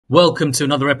Welcome to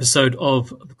another episode of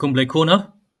the Kumble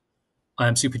Corner. I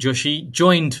am Super Joshi,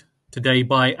 joined today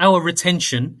by our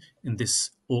retention in this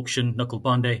auction, Nakul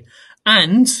Pande,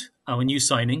 and our new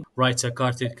signing, writer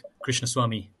Karthik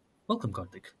Krishnaswamy. Welcome,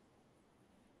 Karthik.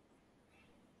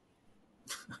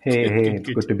 Hey,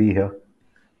 good to be here.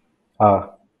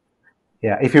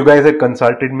 Yeah, if you guys had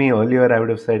consulted me earlier, I would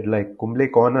have said like Kumble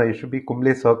Corner, it should be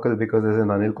Kumble Circle because there's an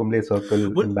Anil Kumble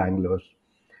Circle Well, in Bangalore,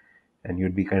 and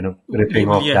you'd be kind of ripping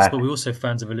off yes, but that. we're also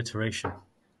fans of alliteration.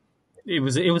 It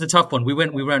was a tough one. We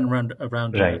ran around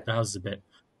Right. the houses a bit.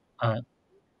 Uh,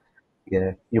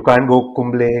 Yeah, you can't go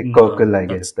Kumble no, Kirkle, I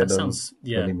guess. That that doesn't sounds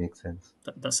really make sense.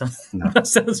 That sounds No. that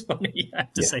sounds funny. I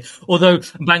have to Yeah. say. Although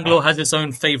Bangalore has its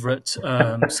own favourite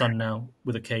son now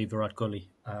with a K, Virat Kohli.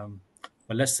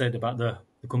 But less said about the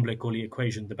Kumble Kohli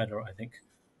equation, the better, I think.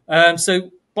 So,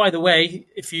 by the way,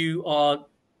 if you are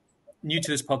new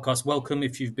to this podcast, welcome.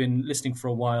 If you've been listening for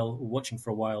a while or watching for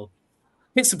a while,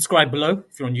 hit subscribe below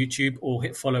if you're on YouTube, or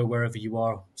hit follow wherever you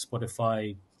are,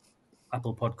 Spotify,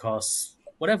 Apple Podcasts,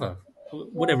 whatever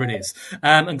it is.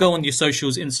 And go on your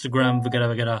socials, Instagram,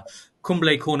 Vagara.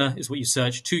 Kumble Corner is what you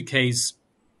search. 2Ks,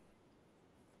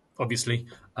 obviously.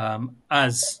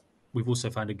 As we've also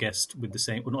found a guest with the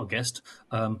same, well, not a guest,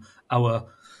 our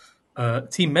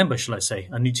team member, shall I say,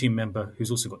 a new team member who's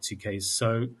also got 2Ks.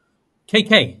 So,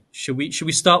 KK, should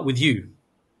we start with you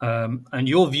and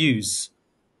your views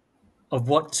of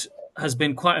what has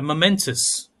been quite a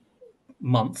momentous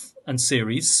month and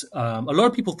series? A lot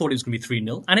of people thought it was going to be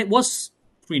 3-0, and it was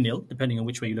 3-0, depending on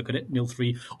which way you look at it.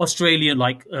 0-3. Australia,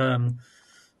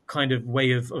 kind of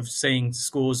way of saying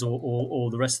scores,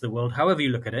 or the rest of the world, however you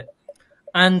look at it.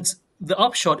 And the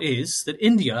upshot is that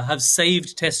India have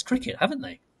saved Test cricket, haven't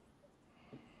they?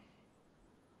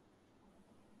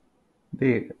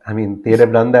 They'd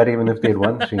have done that even if they'd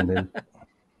won 3-0.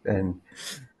 And,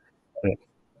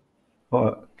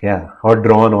 or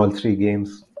drawn all three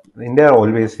games. India are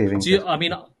always saving. Just by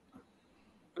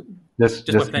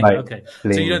playing, by okay.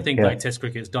 playing. So you don't think yeah. like Test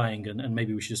cricket is dying, and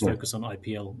maybe we should just focus on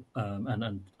IPL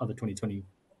and other 2020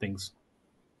 things?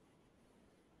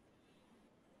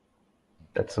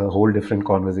 That's a whole different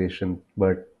conversation.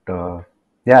 But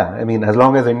as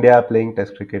long as India playing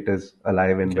Test cricket is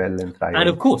alive and well and thriving. And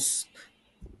of course,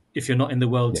 if you're not in the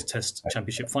World Test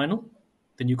Championship final,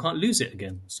 then you can't lose it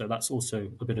again. So that's also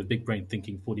a bit of big brain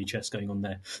thinking, 4D chess going on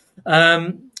there.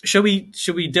 Shall we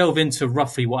delve into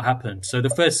roughly what happened? So the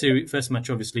first match,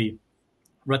 obviously,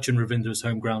 Rachin Ravindra's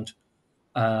home ground.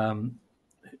 That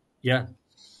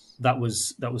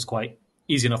was quite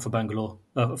easy enough for Bangalore.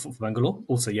 For Bangalore,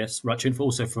 also yes, Rachin,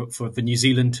 also for New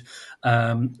Zealand.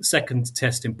 Second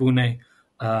test in Pune.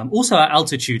 Also at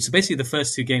altitude. So basically, the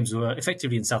first two games were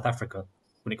effectively in South Africa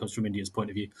when it comes from India's point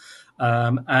of view.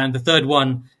 And the third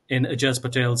one in Ajaz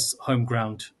Patel's home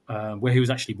ground, where he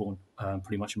was actually born,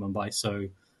 pretty much in Mumbai. So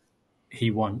he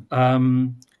won.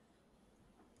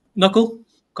 Nakul,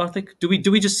 Karthik, do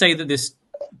we just say that this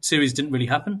series didn't really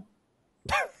happen?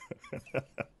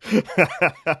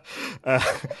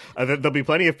 There'll be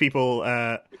plenty of people.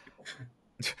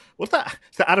 What's that?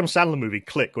 It's the Adam Sandler movie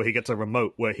Click, where he gets a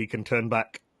remote where he can turn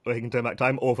back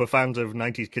time. Or for fans of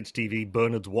 90s kids TV,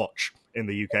 Bernard's Watch in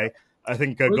the UK. I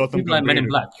think Gautam Gambhir, like Men in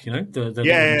Black,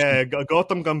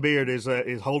 Gautam Gambhir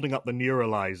is holding up the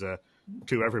neuralizer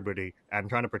to everybody and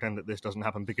trying to pretend that this doesn't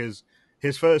happen, because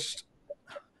his first,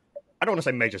 I don't want to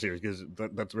say major series because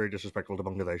that's very disrespectful to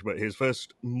Bangladesh, but his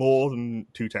first more than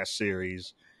 2 test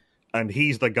series, and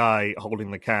he's the guy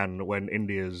holding the can when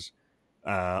India's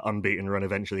unbeaten run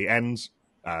eventually ends,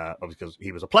 obviously because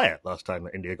he was a player last time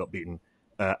that India got beaten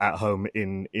at home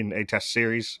in a test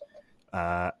series,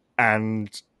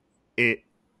 and it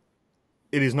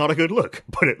is not a good look,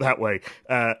 put it that way.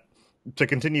 To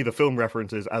continue the film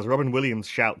references, as Robin Williams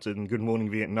shouts in Good Morning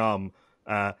Vietnam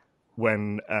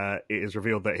when it is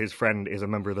revealed that his friend is a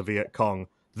member of the Viet Cong,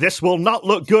 "This will not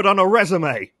look good on a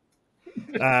resume."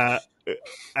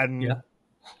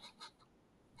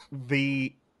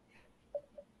 The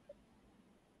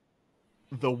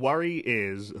worry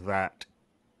is that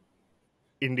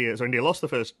India lost the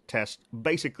first test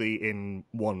basically in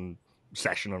one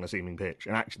session on a seaming pitch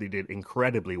and actually did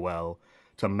incredibly well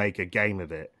to make a game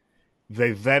of it.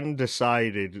 They then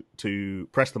decided to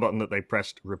press the button that they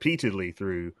pressed repeatedly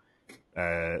through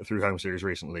home series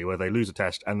recently, where they lose a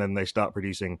test and then they start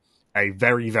producing a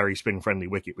very, very spin-friendly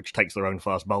wicket, which takes their own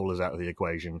fast bowlers out of the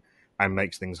equation and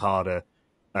makes things harder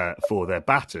for their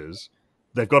batters.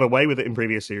 They've got away with it in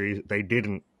previous series. They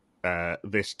didn't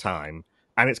this time.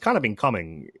 And it's kind of been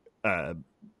coming.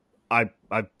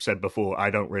 I've said before, I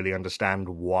don't really understand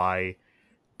why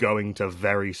going to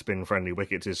very spin-friendly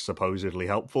wickets is supposedly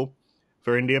helpful.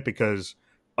 for India because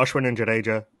Ashwin and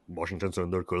Jadeja, Washington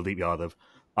Sundar, Kuldeep Yadav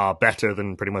are better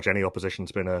than pretty much any opposition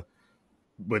spinner,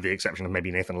 with the exception of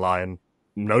maybe Nathan Lyon.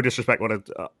 No disrespect, what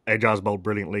Ejaz bowled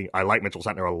brilliantly. I like Mitchell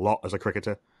Santner a lot as a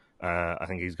cricketer. I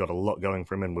think he's got a lot going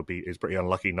for him and is pretty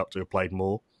unlucky not to have played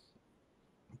more.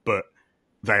 But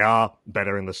they are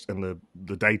better, in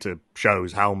the data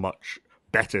shows how much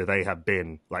better they have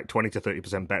been, like 20 to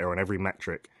 30% better on every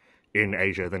metric in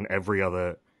Asia than every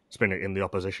other spinner in the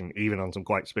opposition, even on some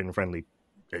quite spin-friendly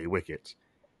wickets.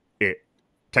 It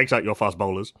takes out your fast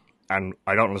bowlers, and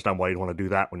I don't understand why you'd want to do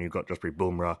that when you've got Jasprit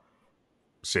Bumrah,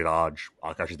 Siraj,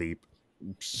 Akashdeep,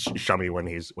 Shami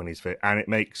when he's fit, and it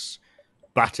makes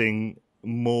batting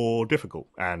more difficult,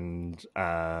 and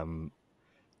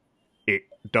it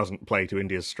doesn't play to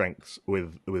India's strengths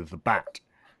with the bat.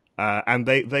 And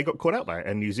they got caught out by it.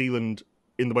 And New Zealand,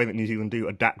 in the way that New Zealand do,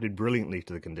 adapted brilliantly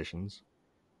to the conditions.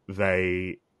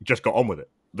 They just got on with it.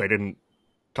 They didn't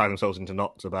tie themselves into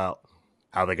knots about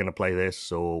how they're going to play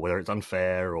this, or whether it's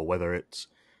unfair, or whether it's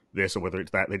this, or whether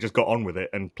it's that. They just got on with it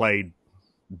and played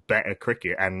better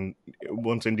cricket. And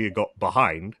once India got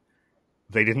behind,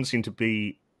 they didn't seem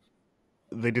to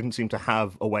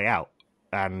have a way out.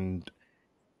 And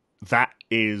that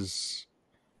is...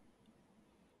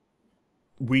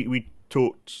 We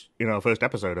talked in our first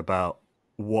episode about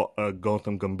what a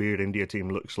Gautam Gambhir India team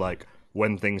looks like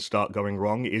when things start going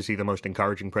wrong. Is he the most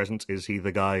encouraging presence? Is he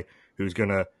the guy who's going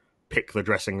to pick the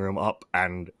dressing room up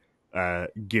and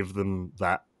give them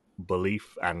that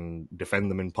belief and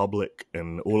defend them in public,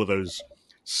 and all of those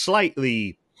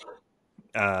slightly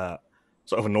sort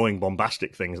of annoying,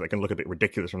 bombastic things that can look a bit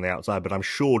ridiculous from the outside, but I'm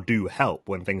sure do help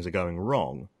when things are going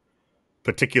wrong,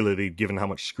 particularly given how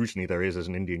much scrutiny there is as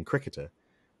an Indian cricketer.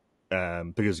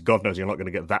 Because God knows you're not going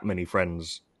to get that many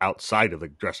friends outside of the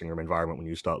dressing room environment when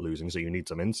you start losing, so you need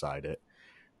some inside it.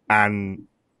 And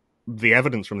the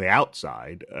evidence from the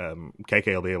outside, KK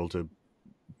will be able to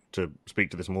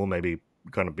speak to this more, maybe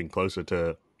kind of being closer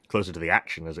to the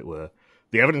action, as it were.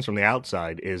 The evidence from the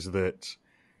outside is that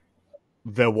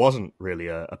there wasn't really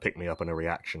a pick-me-up and a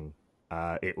reaction.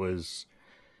 It was...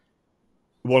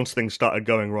 Once things started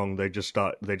going wrong, they just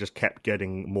kept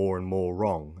getting more and more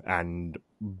wrong, and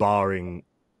barring,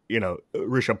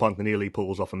 Rishabh Pant nearly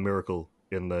pulls off a miracle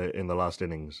in the last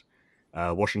innings.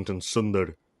 Washington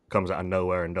Sundar comes out of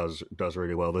nowhere and does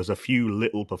really well. There's a few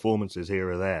little performances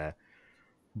here or there,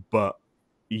 but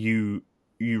you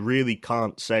really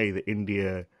can't say that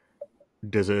India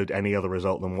deserved any other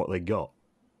result than what they got.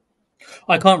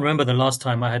 I can't remember the last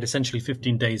time I had essentially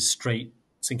 15 days straight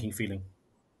sinking feeling.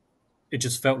 It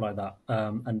just felt like that,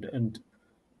 and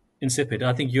insipid.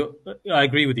 I think I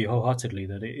agree with you wholeheartedly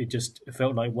that it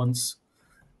felt like once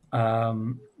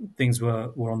things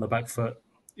were on the back foot,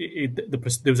 there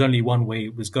was only one way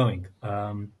it was going.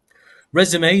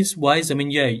 Resumes wise, I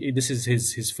mean, yeah, this is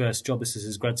his first job. This is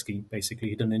his grad scheme,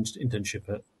 basically. He done an internship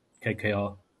at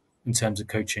KKR in terms of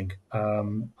coaching,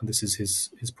 and this is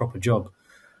his proper job.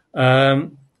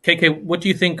 KK, what do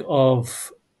you think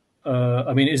of?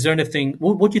 I mean, is there anything?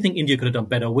 What do you think India could have done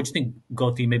better? What do you think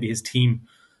Gothi, maybe his team,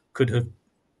 could have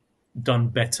done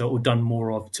better or done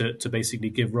more of to basically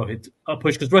give Rohit a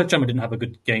push? Because Rohit Sharma didn't have a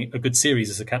good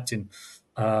series as a captain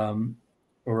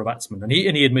or a batsman, and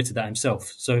he admitted that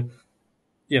himself. So,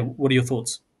 yeah, what are your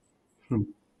thoughts?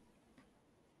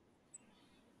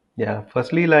 Yeah,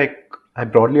 firstly, I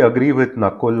broadly agree with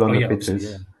Nakul on the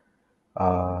pitches.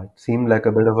 Yeah. It seemed like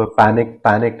a bit of a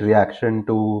panicked reaction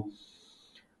to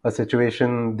a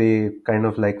situation they kind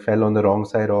of fell on the wrong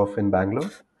side of in Bangalore.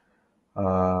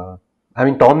 I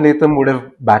mean, Tom Latham would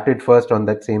have batted first on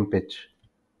that same pitch,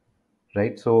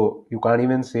 right? So you can't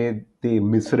even say they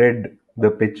misread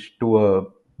the pitch to a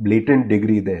blatant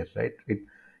degree there, right?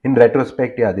 In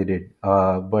retrospect, yeah, they did.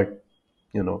 But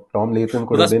Tom Latham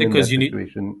could have been in that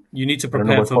situation. You need to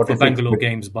prepare for Bangalore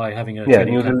games by having a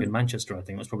training camp in Manchester. I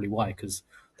think that's probably why, because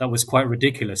that was quite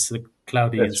ridiculous, the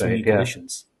cloudy and sunny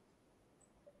conditions.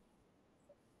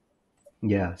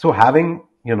 Yeah. So having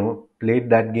played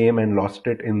that game and lost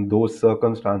it in those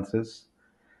circumstances,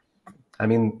 I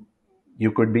mean,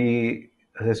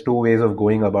 there's two ways of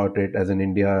going about it as an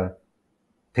India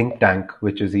think tank,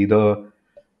 which is either,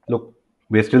 look,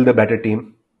 we're still the better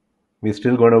team. We're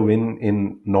still going to win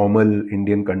in normal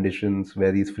Indian conditions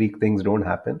where these freak things don't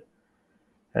happen,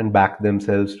 and back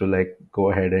themselves to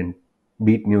go ahead and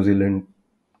beat New Zealand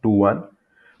 2-1.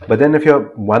 But then if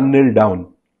you're 1-0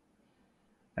 down,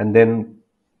 and then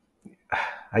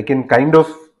I can kind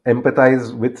of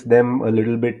empathize with them a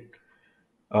little bit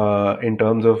in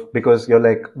terms of, because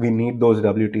you're we need those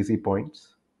WTC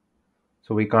points.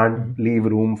 So we can't leave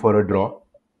room for a draw.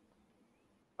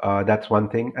 That's one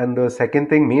thing. And the second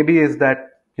thing maybe is that,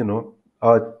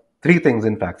 three things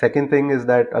in fact. Second thing is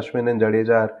that Ashwin and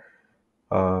Jadeja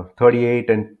are 38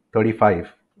 and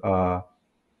 35.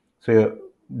 So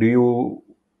do you,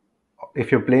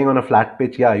 if you're playing on a flat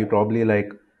pitch, yeah, you probably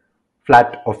like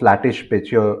flat or flattish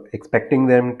pitch. You're expecting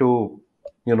them to,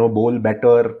 bowl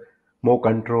better, more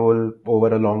control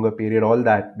over a longer period, all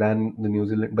that than the New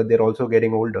Zealand. But they're also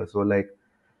getting older, so like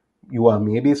you are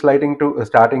maybe starting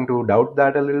to doubt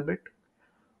that a little bit.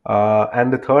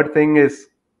 And the third thing is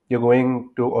you're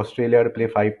going to Australia to play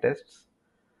 5 tests.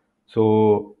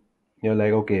 So you're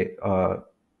like, okay,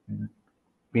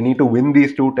 we need to win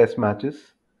these 2 test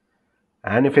matches.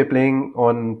 And if you're playing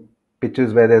on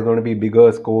pitches where there's going to be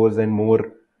bigger scores and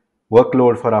more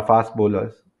workload for our fast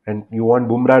bowlers, and you want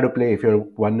Bumrah to play if you're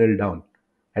 1-0 down,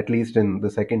 at least in the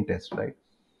second test, right?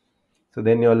 So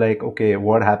then you're like, okay,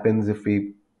 what happens if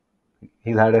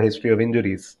he's had a history of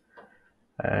injuries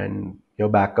and your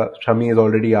backup, Shami is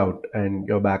already out and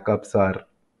your backups are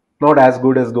not as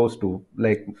good as those two,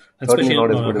 like certainly Especially not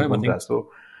as not good at as home, I think. Bumrah.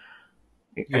 So,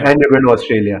 Yeah. and you're going to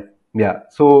Australia. Yeah.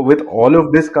 So with all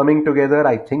of this coming together,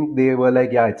 I think they were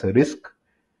like, yeah, it's a risk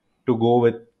to go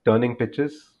with turning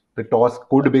pitches. The toss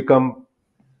could become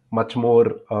much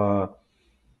more,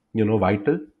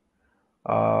 vital.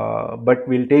 But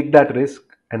we'll take that risk.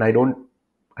 And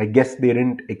I guess they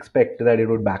didn't expect that it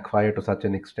would backfire to such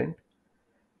an extent.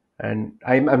 And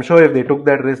I'm sure if they took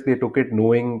that risk, they took it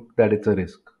knowing that it's a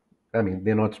risk. I mean,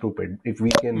 they're not stupid. If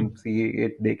we can see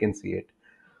it, they can see it.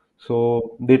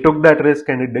 So they took that risk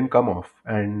and it didn't come off.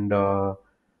 And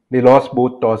they lost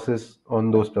both tosses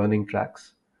on those turning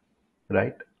tracks,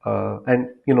 right? And,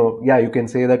 yeah, you can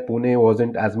say that Pune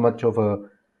wasn't as much of a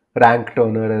rank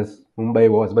turner as Mumbai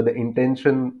was, but the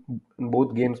intention in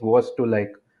both games was to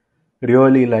like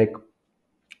really like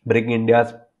bring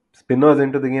India's spinners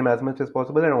into the game as much as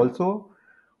possible, and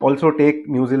also take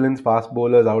New Zealand's fast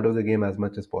bowlers out of the game as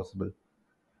much as possible.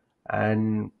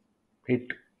 And it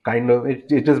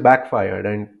it just backfired.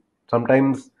 And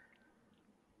sometimes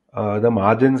the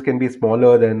margins can be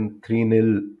smaller than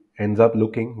 3-0 ends up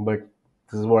looking, but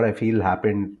this is what I feel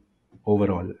happened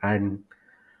overall. And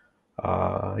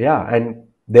yeah, and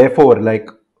therefore, like,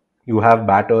 you have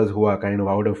batters who are kind of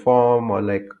out of form or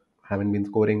like haven't been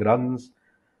scoring runs.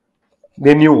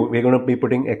 They knew we're going to be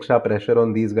putting extra pressure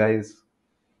on these guys.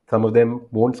 Some of them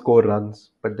won't score runs,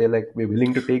 but they're like, we're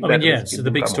willing to take I mean, that yeah. risk. So It the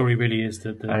will big come off. story really is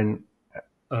that And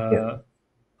yeah,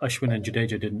 Ashwin and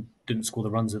Jadeja didn't score the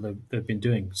runs that they've been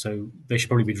doing. So they should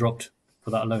probably be dropped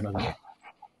for that alone, I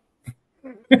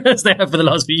think, as they have for the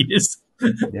last few years.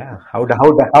 yeah. How dare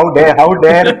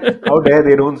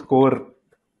they don't score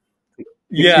 60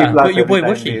 Yeah, plus but your every boy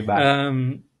time they Washi,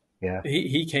 bat? Yeah,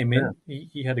 he came yeah. in.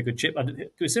 He had a good chip.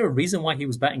 Was there a reason why he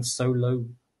was batting so low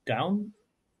down?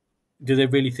 Do they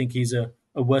really think he's a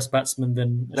worse batsman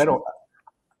than I Ashwin? know.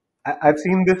 I've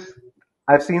seen this.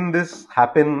 I've seen this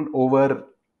happen over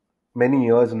many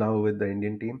years now with the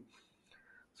Indian team.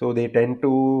 So they tend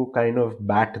to kind of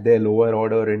bat their lower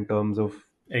order in terms of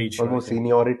Age, right? almost Okay.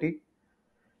 seniority.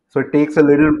 So it takes a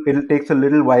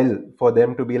little while for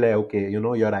them to be like, okay,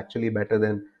 you're actually better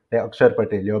than like Akshar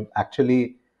Patel. You're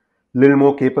actually a little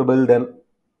more capable than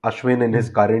Ashwin in his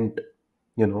current,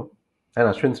 and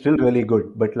Ashwin's still really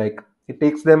good, but like it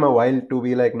takes them a while to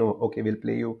be like, no, okay, we'll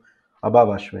play you above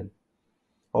Ashwin,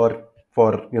 or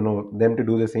for them to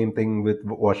do the same thing with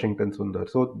Washington Sundar.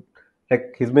 So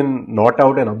like he's been not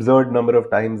out an absurd number of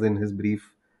times in his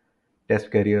brief test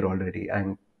career already.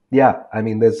 And yeah, I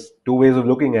mean, there's two ways of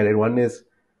looking at it. One is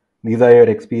these are your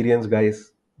experienced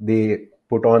guys. They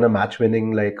put on a match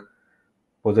winning, like,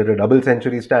 was it a double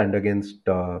century stand against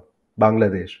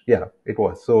Bangladesh? Yeah, it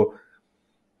was. So,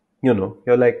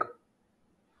 you're like,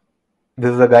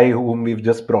 this is a guy whom we've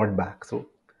just brought back. So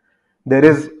there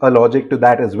is a logic to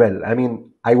that as well. I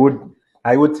mean, I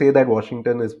would say that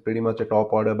Washington is pretty much a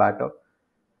top order batter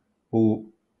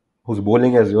who whose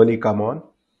bowling has really come on.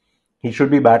 He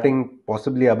should be batting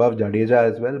possibly above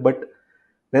Jadeja as well. But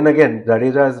then again,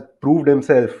 Jadeja has proved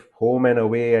himself home and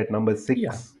away at number Yeah.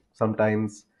 six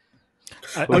sometimes.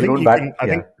 So I you think don't you bat. can. I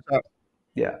Yeah, think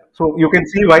yeah. So you can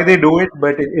see why they do it,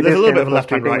 but it there's a is little kind bit of of a left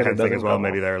hand, frustrating right when it hand thing as doesn't well. come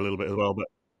Maybe off. there a little bit as well, but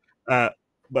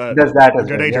There's that as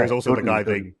well. Jadeja Yeah, is also the totally, guy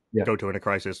they totally. Yeah, go to in a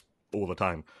crisis all the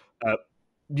time.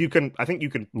 I think you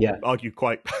can yeah. argue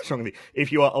quite strongly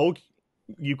if you are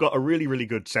you've got a really, really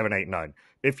good 7, 8, 9.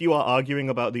 If you are arguing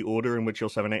about the order in which your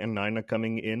 7, 8, and 9 are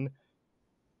coming in,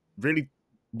 really,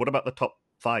 what about the top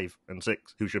 5 and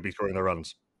 6 who should be scoring the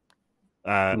runs?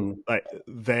 Like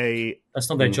That's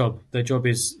not their job. Their job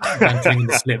is bantering in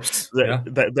the slips. Yeah,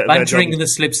 their bantering job in the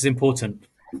slips is important.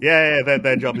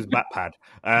 Their job is bat pad.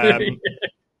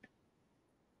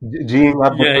 Geeing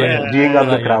up the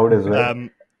Yeah. crowd as well.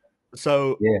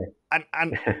 So Yeah.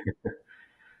 and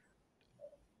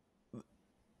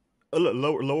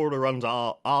lower order runs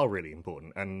are really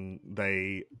important, and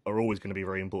they are always going to be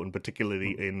very important,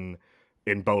 particularly in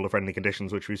bowler friendly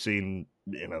conditions, which we've seen,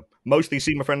 mostly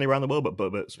seamer friendly around the world,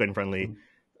 but spin friendly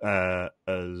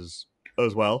as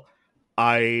well.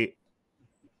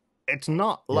 It's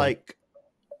not like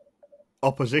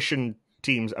opposition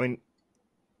teams. I mean,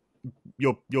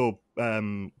 your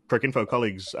Cricinfo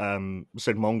colleagues,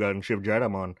 Sid Monga and Shiv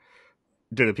Jayaraman,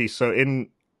 did a piece. So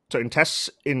in tests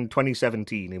in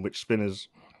 2017, in which spinners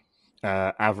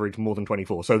average more than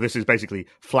 24. So this is basically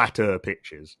flatter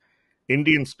pitches.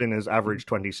 Indian spinners average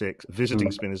 26,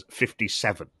 visiting spinners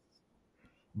 57.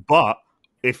 But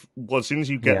as soon as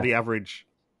you get the average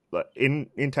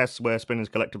in tests where spinners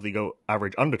collectively go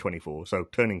average under 24, so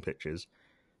turning pitches,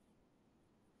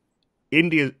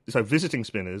 visiting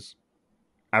spinners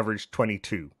average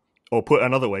 22. Or put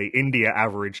another way, India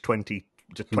average 20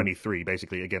 to 23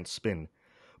 basically against spin.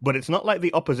 But it's not like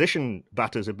the opposition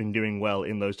batters have been doing well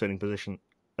in those turning position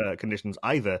conditions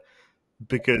either,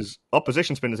 because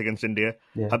opposition spinners against India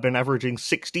have been averaging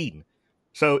 16.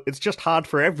 So it's just hard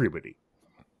for everybody.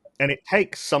 And it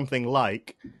takes something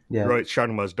like Rohit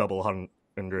Sharma's double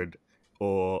 100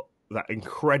 or that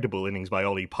incredible innings by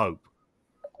Ollie Pope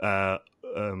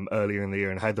earlier in the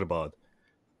year in Hyderabad.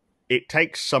 It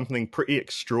takes something pretty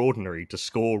extraordinary to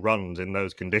score runs in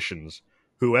those conditions,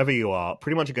 whoever you are,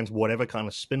 pretty much against whatever kind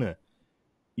of spinner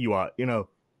you are.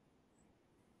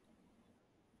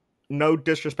 No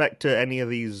disrespect to any of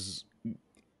these.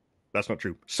 That's not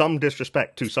true. Some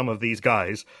disrespect to some of these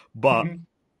guys, but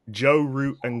Joe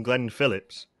Root and Glenn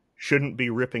Phillips shouldn't be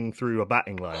ripping through a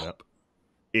batting lineup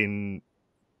in.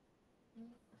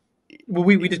 Well,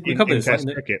 we covered this, right?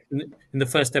 In In the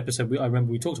first episode. I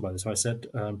remember we talked about this. Where I said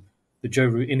the Joe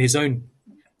Root, in his own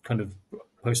kind of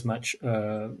post-match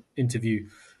interview,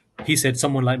 he said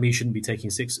someone like me shouldn't be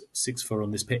taking six for on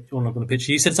this pitch or not on the pitch.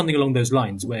 He said something along those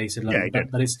lines where he said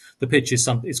that is the pitch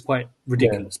is quite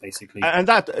ridiculous, basically. And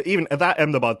that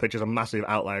Ahmedabad pitch is a massive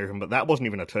outlier, but that wasn't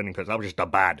even a turning pitch. That was just a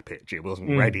bad pitch. It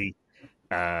wasn't ready.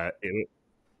 Bad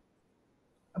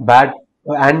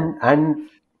and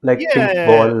like pink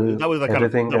ball. That was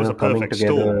everything that was a perfect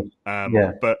together.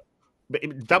 storm. But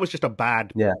that was just a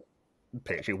bad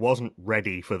pitch. It wasn't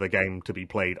ready for the game to be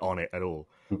played on it at all.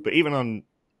 But even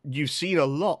you've seen a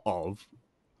lot of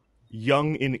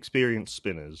young, inexperienced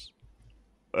spinners,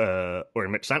 or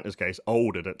in Mitch Santer's case,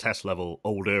 older and at test level,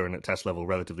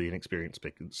 relatively inexperienced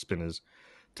spinners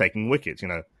taking wickets.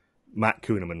 Matt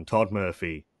Kuhneman, Todd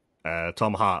Murphy,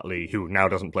 Tom Hartley, who now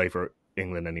doesn't play for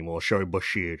England anymore, Shoaib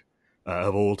Bashir,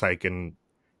 have all taken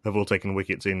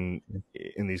wickets in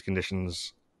these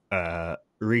conditions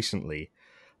recently.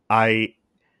 I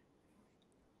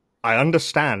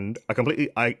understand.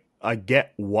 I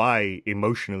get why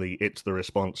emotionally it's the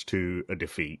response to a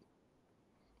defeat.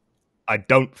 I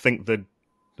don't think the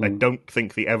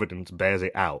evidence bears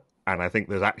it out, and I think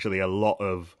there's actually a lot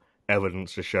of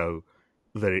evidence to show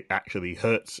that it actually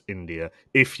hurts India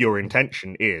if your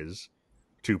intention is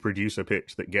to produce a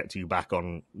pitch that gets you back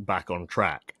on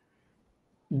track.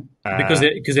 Because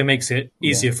it makes it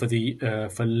easier for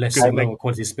less lower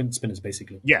quality spinners,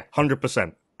 basically. Yeah,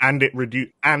 100%. And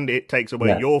it takes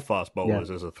away your fast bowlers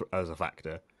as a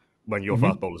factor when your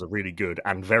fast bowlers are really good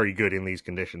and very good in these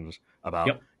conditions.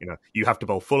 You have to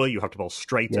bowl fuller, you have to bowl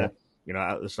straighter.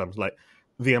 At the times, like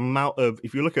the amount of,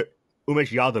 if you look at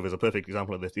Umesh Yadav is a perfect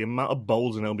example of this. The amount of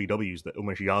bowls and LBWs that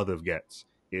Umesh Yadav gets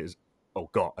is,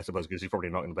 I suppose because he's probably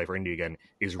not going to play for India again,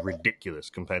 is ridiculous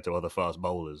compared to other fast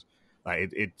bowlers.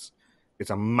 It's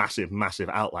a massive, massive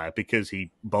outlier because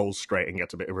he bowls straight and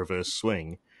gets a bit of reverse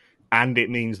swing. And it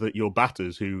means that your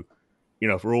batters who,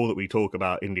 for all that we talk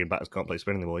about Indian batters can't play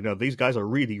spin anymore, these guys are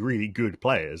really, really good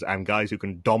players and guys who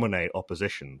can dominate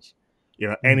oppositions.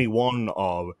 Any one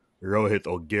of Rohit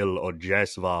or Gill or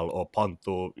Jaiswal or Pant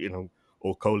or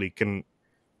Kohli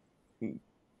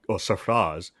or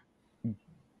Sarfraz,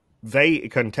 they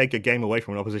can take a game away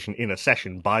from an opposition in a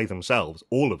session by themselves.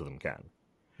 All of them can.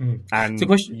 And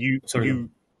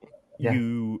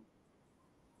you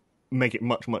make it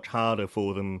much, much harder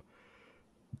for them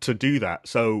to do that.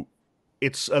 So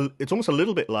it's almost a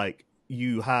little bit like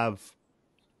you have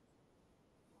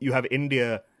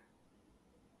India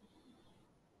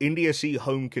see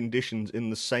home conditions in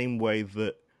the same way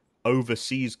that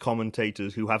overseas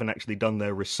commentators who haven't actually done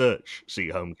their research see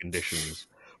home conditions,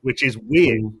 which is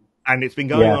weird. And it's been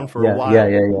going on for a while.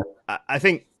 Yeah. I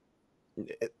think,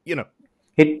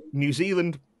 New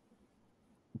Zealand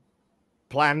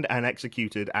planned and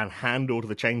executed and handled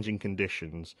the changing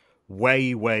conditions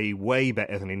way, way, way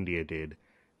better than India did.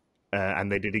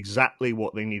 And they did exactly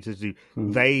what they needed to do.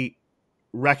 They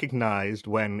recognized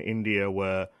when India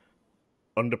were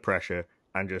under pressure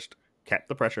and just kept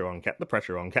the pressure on, kept the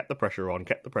pressure on, kept the pressure on,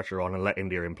 kept the pressure on, and let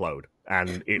India implode.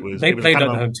 And it was They played kind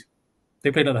like of the home.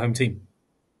 They played like the home team.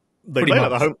 they pretty played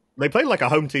like much. the home. They played like a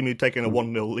home team who'd taken a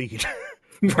 1-0 lead.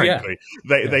 Yeah. Frankly,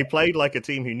 they played like a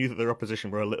team who knew that their opposition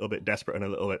were a little bit desperate and a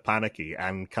little bit panicky,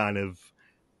 and kind of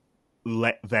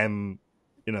let them,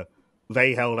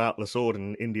 they held out the sword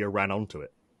and India ran onto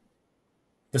it.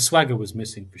 The swagger was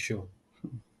missing for sure.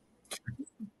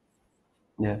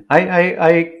 Yeah,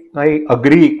 I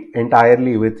agree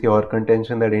entirely with your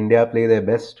contention that India play their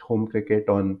best home cricket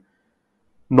on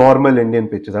normal Indian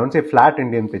pitches. I wouldn't say flat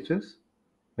Indian pitches,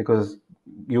 because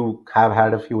you have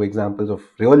had a few examples of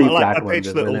really Like a flat ones pitch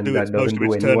as well, that'll and do that most doesn't of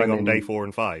do its turning anyone on day any 4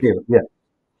 and 5. favor. Yeah,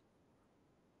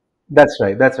 that's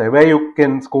right. That's right. Where you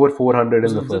can score 400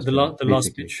 in the The, first the, inning, the last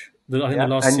basically. pitch. I think Yeah, the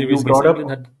last and you series against brought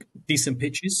England up had decent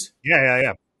pitches.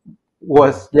 Yeah.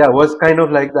 was kind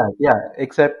of like that. Yeah,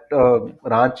 except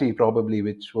Ranchi probably,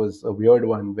 which was a weird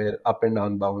one where up and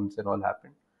down bounce and all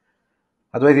happened.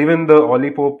 Otherwise, even the Ollie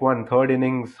Pope one, third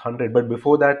innings 100, but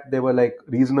before that they were like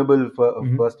reasonable for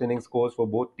first inning scores for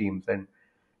both teams, and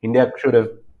India should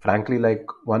have frankly like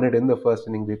won it in the first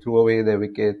inning. They threw away their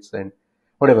wickets and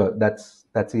whatever.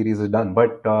 That series is done.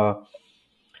 But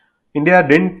India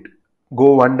didn't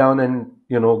go one down and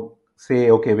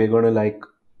say, okay, we're going to like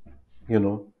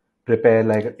prepare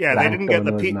like Yeah, they rank didn't get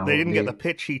turners they now. didn't get the They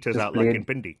pitch heaters just out like in played.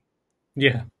 Pindi.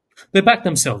 Yeah. They backed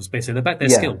themselves, basically. They backed their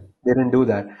Yeah, skill. they didn't do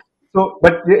that. So,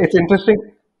 but it's interesting.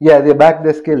 Yeah, they backed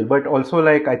their skill, but also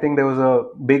like I think there was a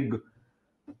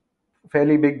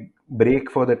fairly big break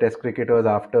for the Test cricketers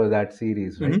after that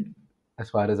series, right? As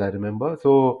far as I remember.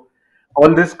 So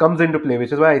all this comes into play,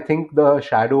 which is why I think the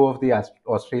shadow of the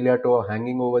Australia tour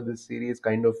hanging over this series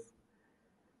kind of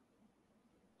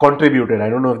contributed. I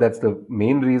don't know if that's the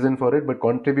main reason for it, but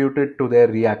contributed to their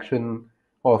reaction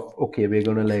of, okay, we're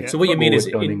going to like So what you go mean is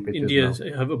with turning pitches India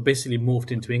now. have basically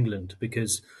morphed into England,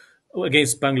 because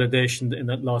against Bangladesh in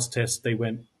that last test they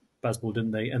went baseball,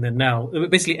 didn't they? And then now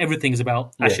basically everything is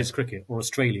about Yeah. Ashes cricket or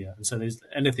Australia, and so there's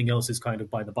anything else is kind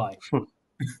of by the by.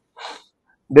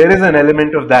 There is an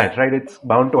element of that, right? It's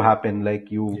bound to happen. Like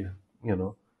Yeah. you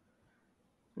know,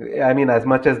 I mean, as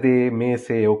much as they may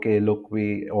say, okay, look,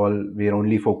 we're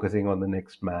only focusing on the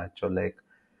next match, or like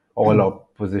all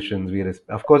oppositions,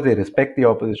 of course they respect the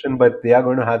opposition, but they are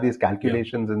going to have these Yeah.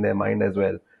 calculations in their mind as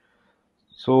well.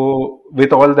 So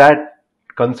with all that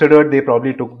considered, they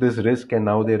probably took this risk and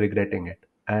now they're regretting it.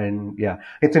 And yeah,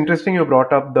 it's interesting you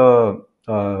brought up the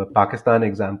Pakistan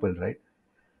example, right?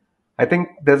 I think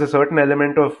there's a certain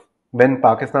element of when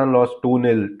Pakistan lost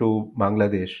 2-0 to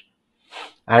Bangladesh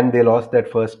and they lost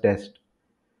that first test.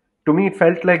 To me, it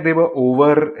felt like they were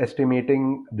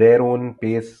overestimating their own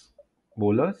pace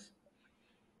bowlers,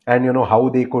 and how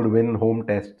they could win home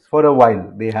tests. For a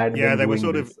while they had Yeah, been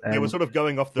doing this, they were and sort of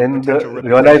going off the then the potential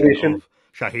reputation realization. of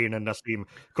Shaheen and Naseem,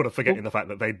 kind of forgetting the fact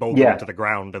that they bowled them Yeah, into the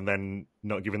ground and then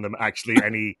not giving them actually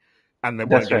any, and they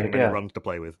weren't that's giving right. them any Yeah, runs to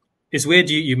play with. It's weird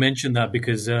you mentioned that,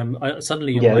 because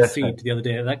suddenly on yeah, my that's right. feed the other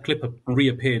day that clip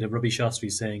reappeared of Ravi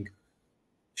Shastri saying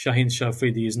Shaheen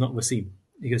Shafridi is not Wasim.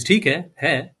 He goes,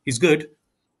 Hair, he's good,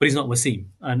 but he's not Wasim.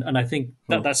 And I think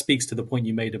that speaks to the point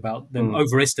you made about them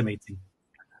overestimating.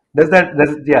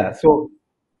 Yeah.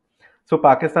 So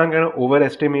Pakistan kind of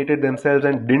overestimated themselves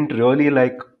and didn't really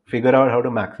like figure out how to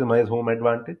maximize home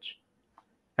advantage.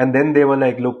 And then they were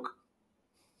like, look,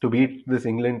 to beat this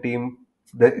England team,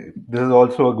 this is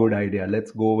also a good idea.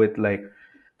 Let's go with like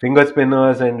finger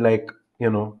spinners and like,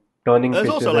 turning There's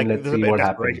also pitches, and like let's there's a see bit of what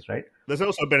desperation. happens, right? There's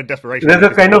also a bit of desperation There's a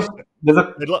because kind of there's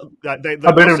they'd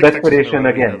a bit lost of 6 Texas in a desperation row.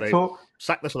 again. They'd So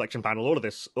sacked the selection panel. All of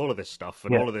this stuff,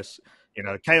 and yeah, all of this,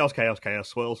 chaos,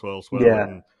 swirl, yeah,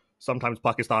 and sometimes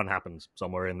Pakistan happens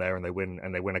somewhere in there, and they win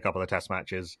a couple of test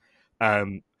matches. They got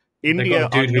a India are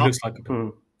dude who not. looks like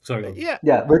a... Sorry, go on.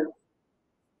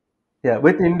 yeah.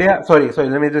 With India, sorry.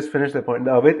 Let me just finish the point.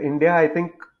 With India, I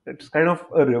think it's kind of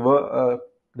a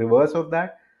reverse of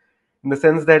that, in the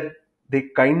sense that they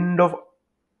kind of,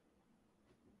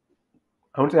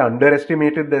 I won't say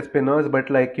underestimated their spinners, but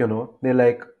like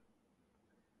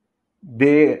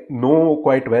they know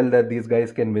quite well that these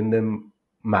guys can win them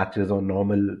matches on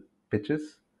normal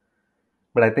pitches.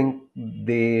 But I think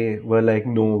they were like,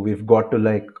 no, we've got to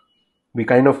like, we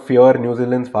kind of fear New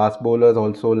Zealand's fast bowlers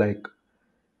also like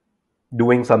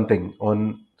doing something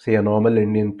on, say, a normal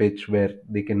Indian pitch where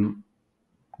they can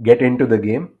get into the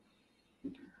game.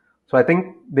 So I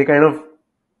think they kind of,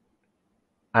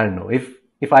 I don't know, if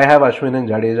if I have Ashwin and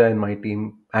Jadeja in my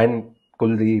team and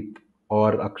Kuldeep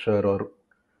or Akshar or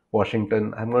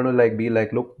Washington, I'm going to like be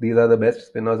like, look, these are the best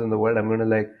spinners in the world. I'm going to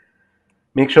like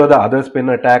make sure the other spin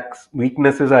attacks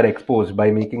weaknesses are exposed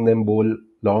by making them bowl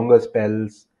longer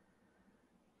spells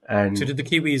So and did the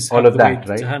Kiwis all have of the way that,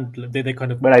 to right? handle it? They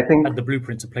kind of But I think, had the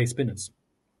blueprint to play spinners.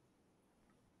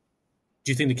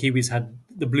 Do you think the Kiwis had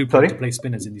the blueprint to sorry, play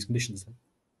spinners in these conditions? Then?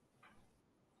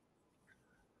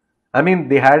 I mean,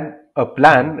 they had a Okay.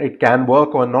 plan. It can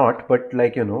work or not, but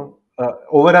like,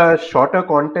 over a shorter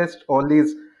contest, all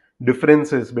these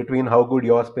differences between how good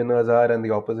your spinners are and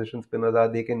the opposition spinners are,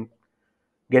 they can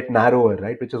get narrower,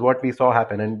 right? Which is what we saw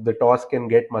happen. And the toss can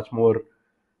get much more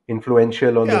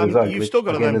influential on the Yeah, result, you've still which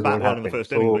got to again then is bat what well in the happened.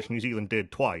 first innings, So which New Zealand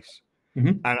did twice.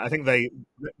 Mm-hmm. And I think they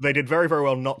did very, very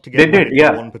well not to they get did, wedded to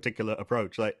yeah. one particular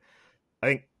approach. Like, I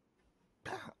think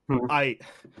Hmm.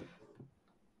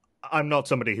 I'm not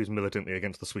somebody who's militantly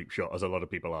against the sweep shot, as a lot of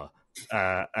people are,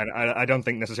 and I don't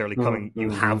think necessarily you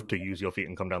Hmm. have to use your feet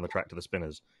and come down the track to the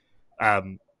spinners.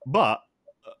 But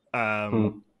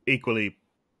Hmm. equally,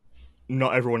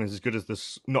 not everyone is as good as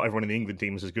this. Not everyone in the England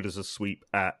team is as good as a sweep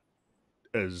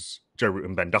as Joe Root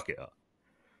and Ben Duckett are.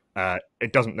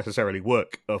 It doesn't necessarily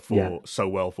work Yeah. so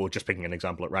well for, just picking an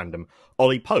example at random,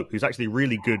 Ollie Pope, who's actually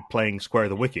really good playing square of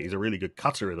the wicket. He's a really good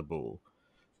cutter of the ball.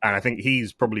 And I think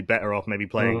he's probably better off maybe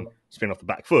playing spin off the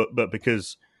back foot, but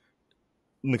because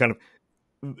the kind of,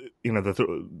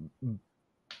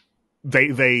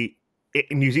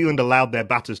 New Zealand allowed their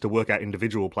batters to work out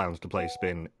individual plans to play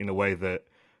spin in a way that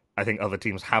I think other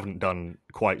teams haven't done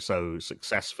quite so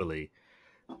successfully.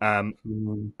 I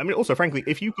mean, also, frankly,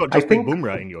 if you've got I Jasprit think,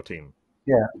 Bumrah in your team,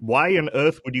 yeah. why on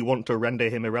earth would you want to render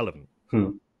him irrelevant?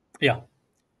 Yeah.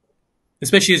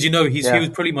 Especially as you know, he was Yeah.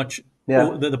 pretty much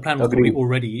Yeah. the plan was probably Agreed.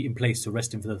 already in place to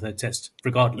rest him for the third test, Yeah,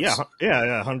 regardless.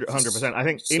 100%. I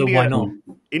think So why not?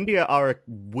 India are a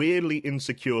weirdly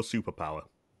insecure superpower.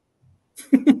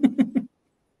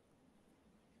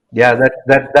 Yeah, that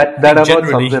about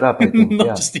Generally, sums it up, I think. not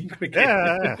Yeah. just in cricket.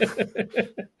 Yeah.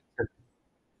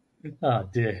 Oh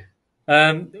dear.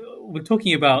 We're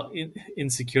talking about Yeah.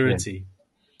 insecurity,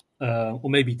 or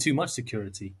maybe too much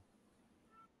security.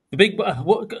 The big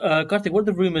Karthik, what are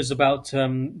the rumors about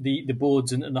the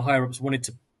boards and the higher ups wanted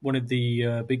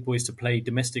the big boys to play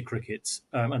domestic cricket,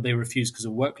 and they refused because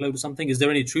of workload or something? Is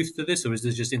there any truth to this, or is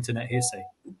this just internet hearsay?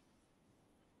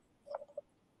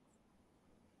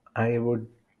 I would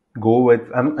go with,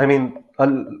 I mean,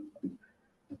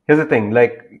 here's the thing,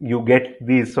 like, you get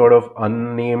these sort of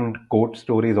unnamed court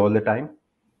stories all the time,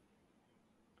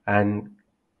 and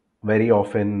very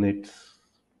often it's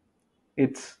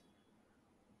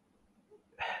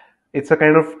it's a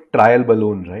kind of trial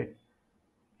balloon, right?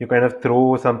 You kind of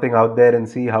throw something out there and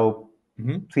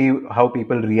Mm-hmm. see how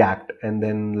people react, and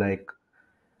then like,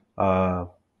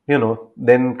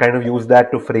 then kind of use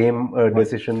that to frame a Right.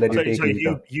 decision that you So take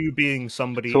later. you being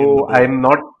somebody in the So board, I'm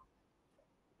not,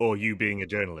 or you being a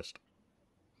journalist?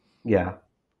 yeah.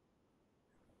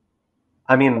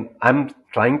 I mean, I'm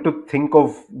trying to think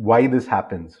of why this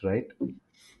happens, right?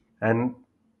 And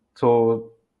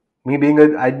so, me being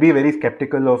I'd be very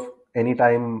skeptical of any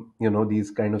time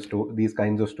these kinds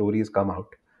of stories come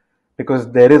out,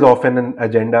 because there is often an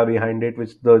agenda behind it,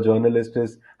 which the journalist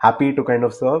is happy to kind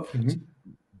of serve, Mm-hmm.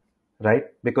 right?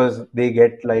 Because they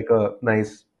get like a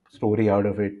nice story out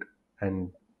of it,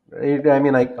 and I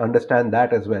mean, I understand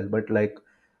that as well, but like,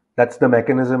 that's the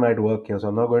mechanism at work here. So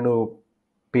I'm not going to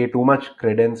pay too much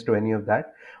credence to any of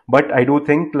that. But I do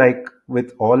think, like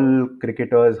with all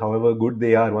cricketers, however good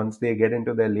they are, once they get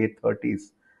into their late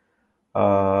 30s,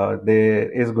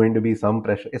 there is going to be some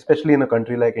pressure, especially in a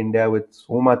country like India with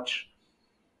so much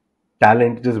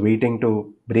talent just waiting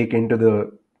to break into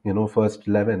the first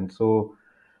 11. So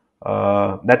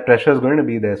that pressure is going to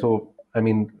be there. So I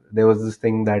mean, there was this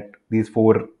thing that these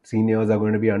four seniors are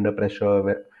going to be under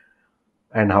pressure,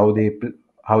 and how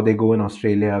they go in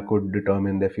Australia could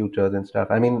determine their futures and stuff.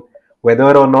 I mean,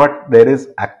 whether or not there is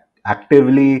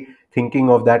actively thinking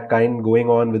of that kind going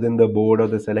on within the board or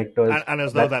the selectors, And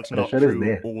as though that that's not pressure is true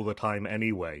there. all the time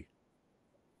anyway.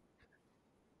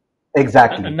 And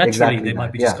Exactly, naturally, exactly they might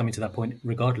that. be just Yeah. coming to that point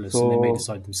regardless, and they may So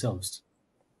decide themselves.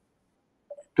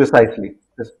 precisely,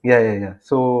 yeah, yeah, yeah.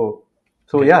 So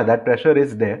Okay. yeah, that pressure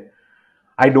is there.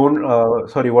 I don't.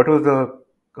 Sorry, what was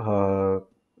the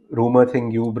rumor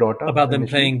thing you brought up About them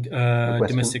initially? playing The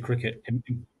question. domestic cricket.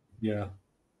 Yeah.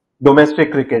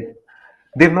 Domestic cricket.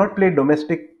 They've not played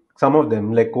domestic. Some of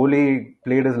them, like Kohli,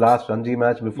 played his last Ranji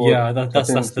match before Yeah, that's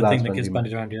Sachin's the thing last that gets Ranji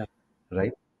bandied match, around. Yeah.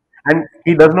 right? And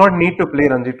he does not need to play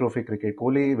Ranji Trophy cricket.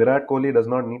 Virat Kohli does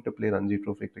not need to play Ranji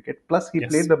Trophy cricket. Plus, he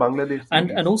played Yes, the Bangladesh and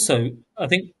series, also I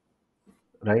think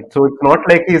right? So it's not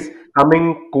like he's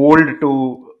coming cold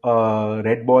to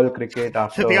red ball cricket The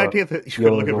after idea that you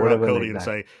could look years at or Virat whatever Kohli like and that.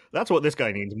 say, that's what this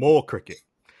guy needs, more cricket,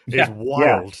 is yeah, Yeah,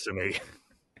 wild to me.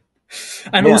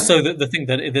 and yeah, also the thing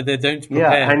that they don't yeah,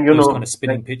 prepare and those kind of like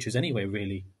spinning pitches anyway,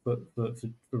 really, for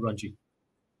Ranji.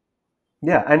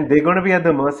 yeah, and they're going to be at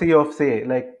the mercy of, say,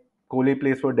 like Kohli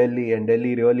plays for Delhi, and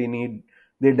Delhi really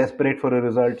they're desperate for a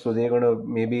result, so they're going to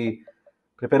maybe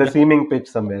prepare a Yeah. seaming pitch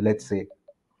somewhere. Let's say,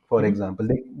 for Mhm. example,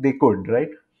 they could, right?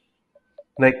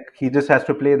 Like he just has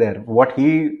to play there. What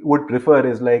he would prefer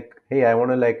is like, hey, I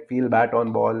want to like feel bat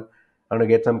on ball. I want to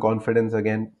get some confidence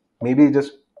again. Maybe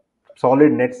just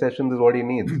solid net sessions is what he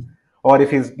needs. Or if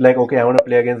he's like, okay, I want to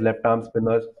play against left arm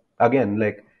spinners again,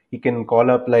 like he can call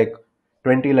up like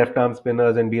 20 left arm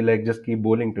spinners and be like, just keep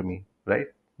bowling to me, right?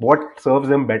 What serves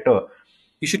him better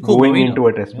You should call going Moeen up. into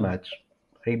a test Yeah, match?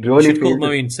 He you really should call failed to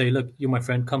Moeen. Say, look, you're my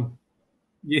friend. Come.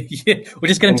 Yeah, yeah. We're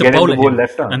just getting and to get him bowl to at bowl him,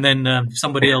 left arm. and then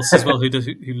somebody else as well Oh who's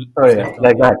yeah, left arm.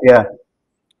 like Yeah. that. Yeah.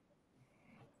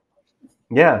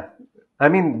 Yeah, I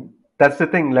mean that's the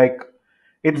thing. Like,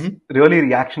 it's Hmm. really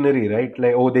reactionary, right?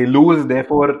 Like, oh, they lose,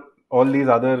 therefore all these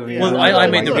other Yeah, Well, reasons I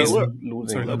are made why the they're look, reason.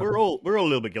 Sorry, losing. go on. we're all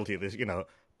a little bit guilty of this.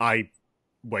 I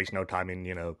waste no time in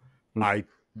Hmm. I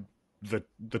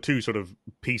the two sort of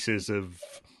pieces of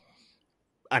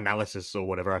analysis or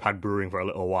whatever I've had brewing for a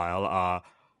little while are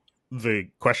the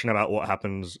question about what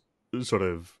happens sort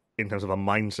of in terms of a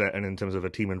mindset and in terms of a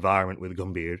team environment with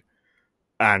Gambhir,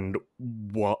 and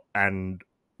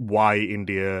why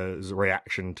India's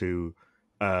reaction to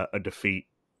a defeat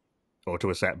or to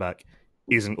a setback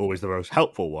isn't always the most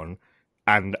helpful one.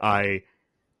 And I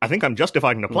think I'm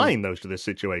justified in Hmm. applying those to this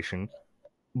situation,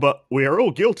 but we are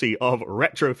all guilty of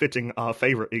retrofitting our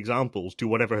favorite examples to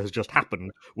whatever has just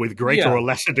happened with greater Yeah, or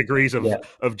lesser degrees Yeah,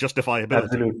 of justifiability.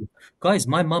 absolutely. guys,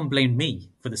 my mum blamed me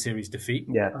for the series defeat.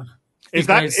 Yeah, You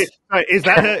guys, she could be is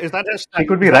that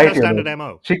her right. standard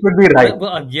MO? She could be right.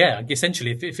 well, yeah.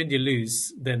 Essentially, if India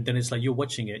lose, then it's like you're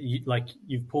watching it. Like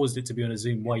you've paused it to be on a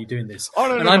Zoom. Why are you doing this? Oh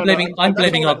no And no no no! I'm That's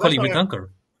blaming our not colleague what I'm. Rikankar.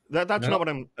 You That's not know, what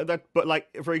I'm. But like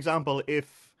for example,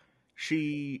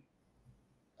 she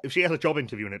if she has a job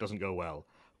interview and it doesn't go well,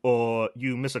 or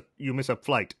you miss a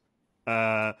flight,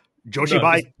 Joshi no,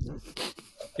 bye.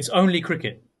 it's only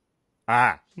cricket.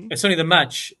 Ah, It's only the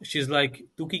match. She's like,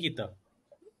 "Tuki kita,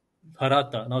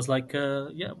 harata," and I was like,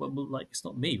 "Yeah, well, like it's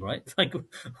not me, right? Like,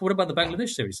 what about the Bangladesh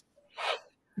series?"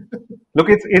 Look,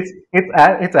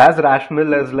 it's as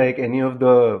rational as like any of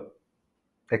the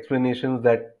explanations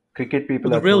that cricket Well,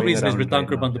 people the are real throwing reason is around right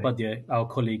Ritankar now, right? Bandyopadhyay, our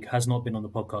colleague, has not been on the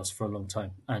podcast for a long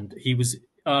time, and he was.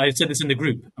 I said this in the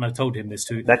group, and I told him this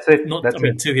to That's it. not. I That's it.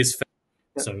 mean, to his face.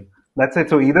 Yeah. So That's it.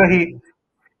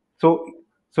 So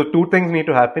so two things need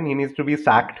to happen. He needs to be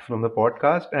sacked from the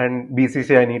podcast, and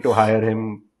BCCI need to hire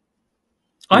him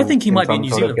I to think he in might be a some New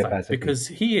sort of Zealand fan capacity. because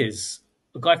he is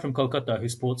a guy from Kolkata who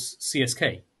supports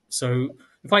CSK. So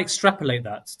if I extrapolate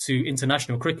that to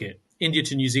international cricket, India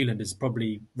to New Zealand is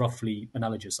probably roughly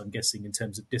analogous, I'm guessing, in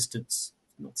terms of distance,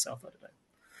 north south. I don't know.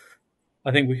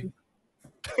 I think we.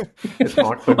 It's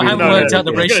not, but I we'll haven't no, leave no. it worked at out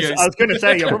the I was yes. gonna I ratios. was gonna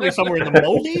say you're probably somewhere in the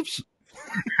Maldives,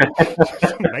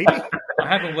 maybe. I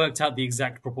haven't worked out the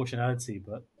exact proportionality,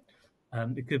 but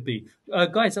it could be.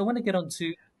 Guys, I want to get on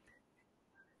to.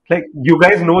 Like, you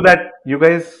guys know that, you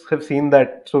guys have seen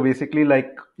that. So basically,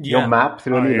 like, your Yeah, maps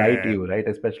Oh really lie to yeah. you, right?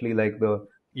 Especially like the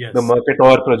yes.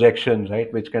 Mercator projection,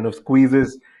 right, which kind of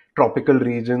squeezes tropical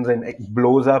regions and it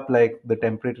blows up like the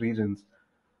temperate regions.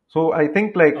 So I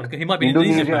think like Okay, he might be an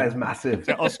Indonesian Indonesia is fan. massive.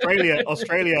 So Australia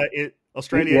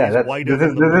Yeah, is that wider this than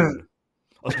is the this is moon.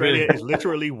 Australia Really? is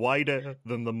literally wider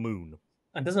than the moon.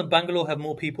 And doesn't Bangalore have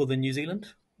more people than New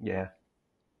Zealand? yeah.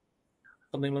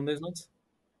 Something along those lines?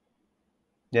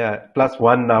 Yeah,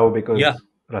 +1 now Yeah. because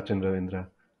Rachin Ravindra.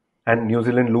 And New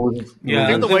Zealand I Yeah,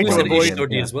 think and the loses there way was to an Warner Ish avoid again.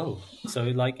 Sodhi Yeah. as well. So,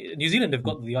 like, New Zealand have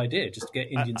got the idea just to get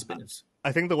I, Indian spinners.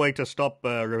 I think the way to stop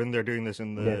Ravinder doing this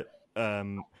in Yeah.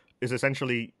 the is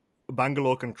essentially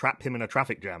Bangalore can trap him in a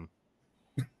traffic jam.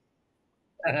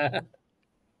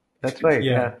 That's right.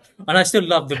 Yeah, Yeah. and I still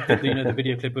love the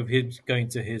video clip of him going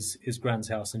to his grand's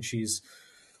house, and she's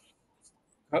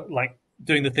like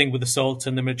doing the thing with the salt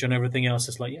and the mirch and everything else.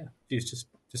 It's like, yeah, she's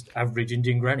just average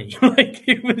Indian granny. Like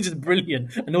it was just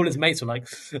brilliant, and all his mates were like,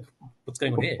 "What's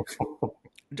going on here?"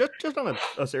 Just on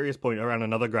a serious point around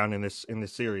another ground in this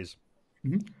series.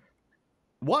 Mhm.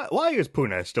 Why is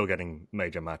Pune still getting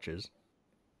major matches?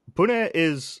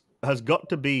 Pune has got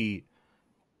to be.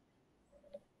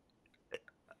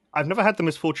 I've never had the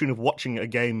misfortune of watching a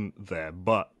game there,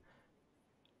 but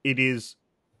it is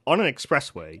on an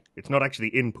expressway. It's not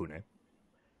actually in Pune.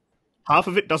 Half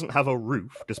of it doesn't have a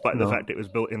roof, despite the No. fact it was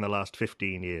built in the last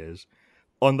 15 years.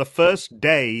 On the first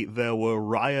day, there were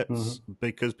riots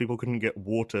because people couldn't get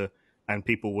water and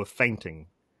people were fainting.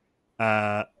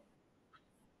 And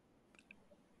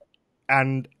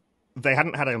they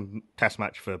hadn't had a test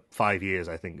match for 5 years,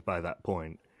 I think, by that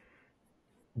point.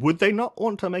 Would they not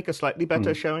want to make a slightly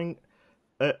better showing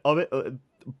of it?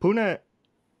 Pune,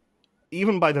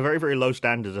 even by the very, very low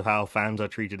standards of how fans are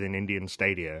treated in Indian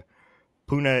stadia,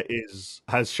 Pune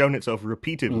has shown itself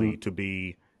repeatedly to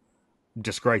be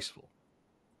disgraceful.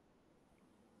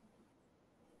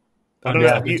 I don't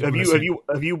know.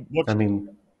 Have you watched? I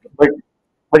mean, but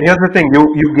here's the thing: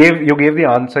 you gave the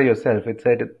answer yourself.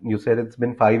 You said it's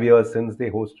been 5 years since they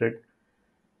hosted,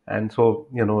 and so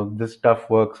this stuff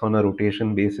works on a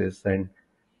rotation basis, and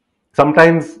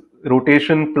sometimes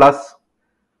rotation plus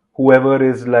whoever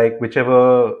is like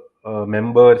whichever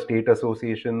member state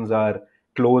associations are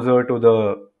closer to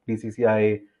the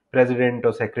BCCI president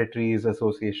or secretaries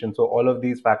association. So all of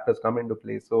these factors come into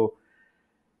play. So,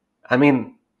 I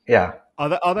mean, yeah.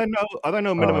 Are there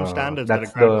no minimum standards that a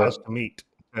That's ground has to meet?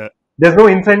 There's no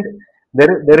incentive.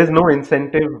 There is no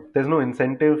incentive. There's no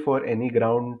incentive for any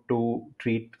ground to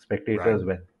treat spectators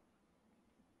well.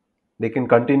 They can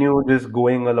continue just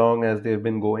going along as they've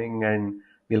been going, and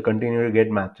we'll continue to get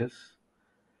matches.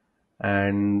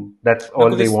 And that's all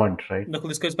they want, right? Nakul,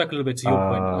 this goes back a little bit to your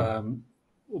point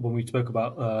when we spoke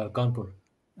about Kanpur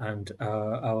and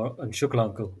Shukla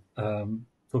uncle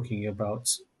talking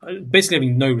about basically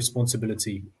having no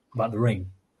responsibility about the rain.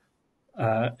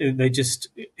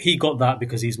 He got that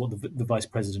because he's the vice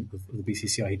president of the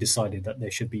BCCI. He decided that there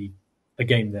should be a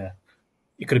game there.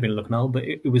 It could have been Lucknow, but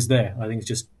it was there. I think it's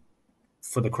just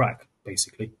for the crack,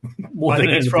 basically. More than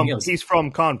anything else. He's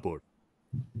from Kanpur.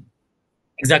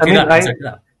 Exactly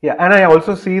that. Yeah, and I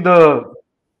also see the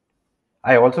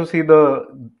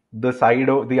side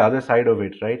of the other side of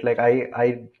it, right? Like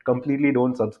I completely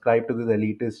don't subscribe to this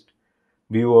elitist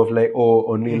view of like,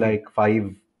 only like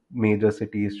 5 major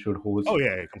cities should host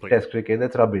Test cricket.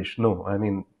 That's rubbish. No, I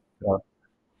mean,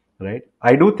 right?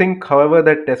 I do think, however,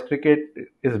 that Test cricket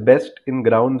is best in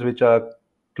grounds which are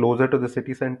closer to the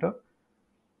city center.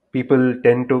 People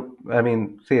tend to,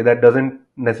 say that doesn't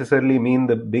necessarily mean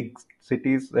the big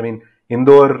cities. I mean,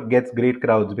 Indore gets great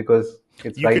crowds because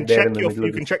it's right there in the middle.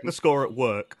 You can check the score at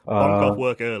work, bunk off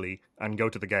work early, and go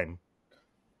to the game.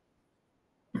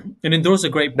 And Indore's a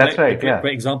great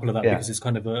example of that because it's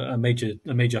kind of a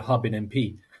major hub in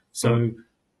MP. So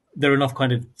there are enough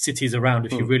kind of cities around.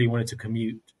 If you really wanted to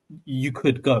commute, you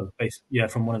could go.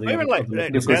 From one of the even other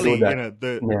Delhi,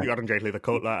 the Gautam Gambhir, the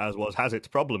Kotla as was, has its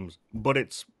problems, but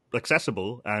it's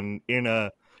accessible and in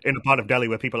a part of Delhi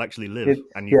where people actually live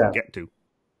and you can get to.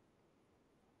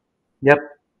 Yep.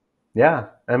 Yeah.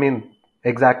 I mean,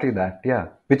 exactly that. Yeah.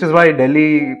 Which is why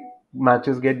Delhi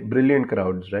matches get brilliant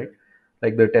crowds, right?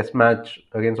 Like the Test match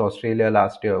against Australia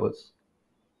last year was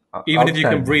even if you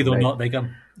can breathe or not, they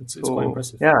come. It's quite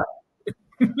impressive. Yeah.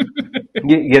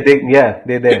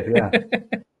 They're there. Yeah.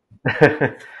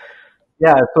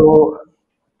 Yeah. So,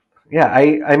 yeah,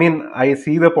 I mean, I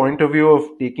see the point of view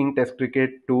of taking Test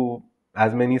cricket to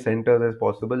as many centers as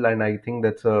possible, and I think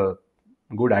that's a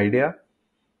good idea.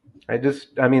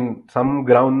 Some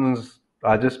grounds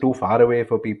are just too far away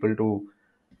for people to.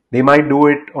 They might do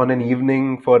it on an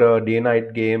evening for a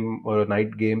day-night game or a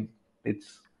night game.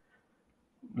 It's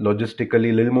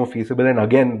logistically a little more feasible. And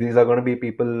again, these are going to be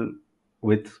people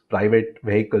with private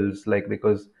vehicles,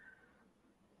 because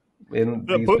these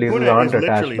places aren't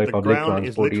attached by public transport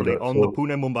is literally either. On the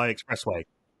Pune-Mumbai Expressway.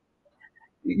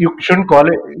 You shouldn't call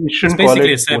it. You shouldn't it's basically call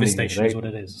it a service Pune, station, right? is what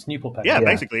it is. It's Newport Package. Yeah,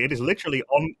 basically, it is literally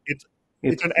on.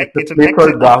 It's an place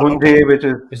called Gahunje, which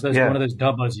is one of those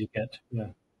dabbas you get.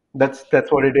 Yeah, that's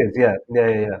what it is. Yeah.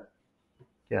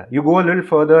 You go a little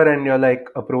further, and you're like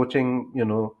approaching,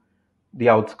 the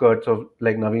outskirts of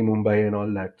like Navi Mumbai and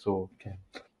all that. So,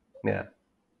 yeah,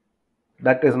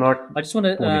 that is not. I just want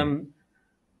to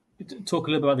talk a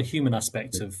little about the human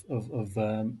aspects of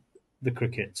the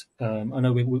cricket. I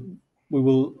know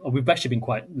we've actually been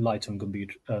quite light on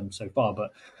Gambhir so far,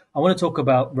 but I want to talk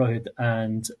about Rohit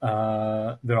and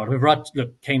Virat. Virat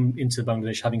came into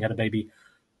Bangladesh having had a baby.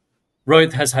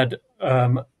 Rohit has had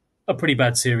a pretty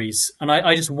bad series, and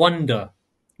I just wonder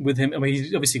with him. I mean,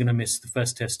 he's obviously going to miss the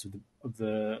first test of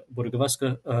the Border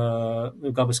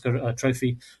Gavaskar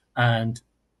Trophy, and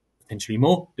potentially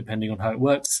more, depending on how it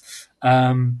works.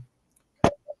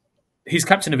 He's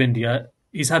captain of India.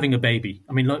 He's having a baby.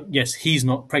 I mean, yes, he's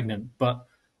not pregnant, but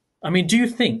I mean, do you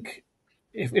think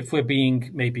if we're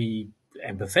being maybe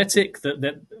empathetic?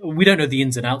 That we don't know the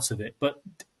ins and outs of it, but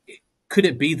could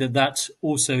it be that that's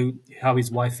also how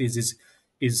his wife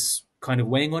is kind of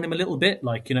weighing on him a little bit?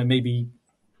 Like, maybe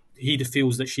he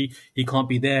feels that he can't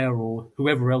be there, or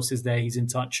whoever else is there, he's in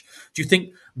touch. Do you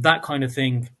think that kind of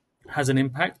thing has an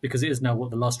impact? Because it is now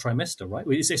the last trimester, right?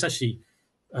 It's actually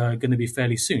going to be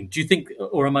fairly soon. Do you think,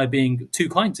 or am I being too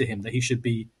kind to him, that he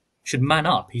should man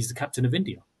up? He's the captain of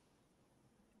India.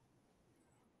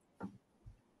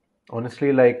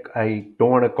 Honestly, like I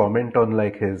don't want to comment on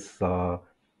like his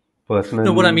personal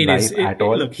No, what I mean is, life at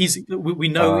all. look, we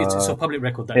know it's a Uh, public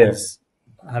record that yeah, he's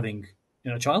having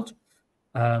a child.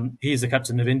 He is the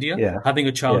captain of India. yeah, Having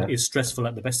a child yeah. is stressful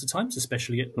at the best of times,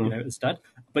 especially Mm-hmm. as dad.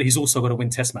 But he's also got to win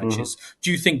Test matches. Do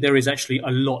you think there is actually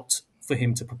a lot for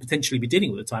him to potentially be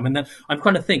dealing with at the time? And then I'm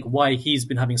trying to think why he's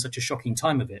been having such a shocking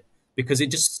time of it, because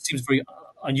it just seems very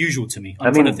unusual to me. I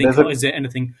I'm trying to mean, think: is there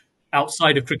anything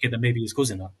outside of cricket that maybe is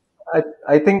causing that?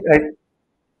 I think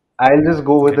I'll just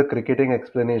go with Okay. the cricketing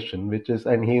explanation, which is,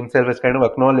 and he himself has kind of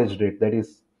acknowledged it, that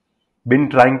he's been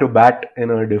trying to bat in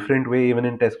a different way, even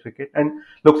in Test cricket. And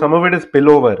look, some of it is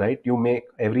spillover, right? You make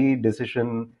every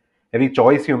decision, every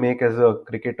choice you make as a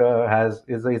cricketer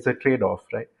is a trade off,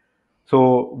 right?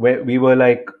 So we were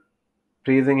like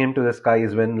praising him to the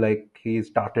skies when like he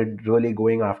started really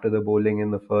going after the bowling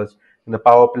in the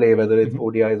power play, whether it's Mhm.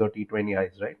 ODIs or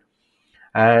T20Is, right?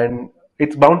 And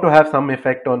it's bound to have some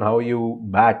effect on how you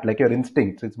bat, like your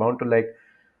instincts. It's bound to like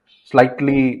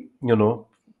slightly,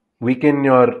 weaken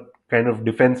your kind of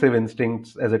defensive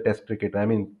instincts as a Test cricketer. I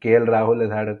mean, KL Rahul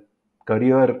has had a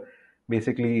career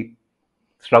basically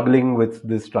struggling with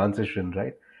this transition,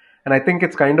 right? And I think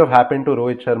it's kind of happened to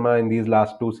Rohit Sharma in these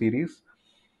last two series.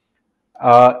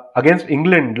 Against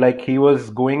England, like he was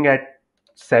going at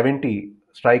 70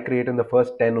 strike rate in the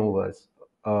first 10 overs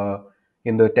uh,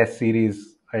 in the Test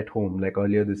series at home, like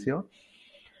earlier this year.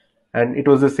 And it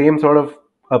was the same sort of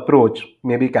approach,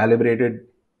 maybe calibrated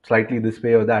slightly this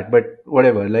way or that, but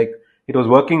whatever. Like it was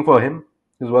working for him.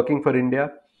 It was working for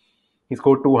India. He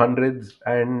scored 200s,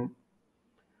 and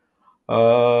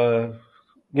uh,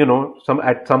 some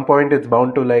at some point it's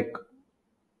bound to like,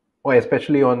 or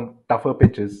especially on tougher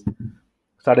pitches,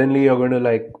 suddenly you're going to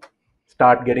like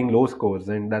start getting low scores,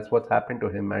 and that's what's happened to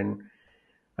him. And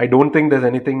I don't think there's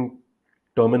anything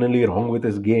terminally wrong with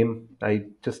his game. I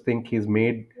just think he's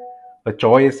made a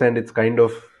choice and it's kind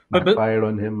of But backfired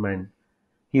on him, and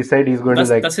he said he's going to that's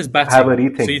like his have a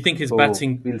batting. So you rethink. think his So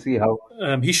batting? we'll see how.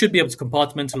 He should be able to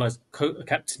compartmentalize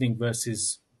captaining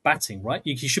versus batting, right?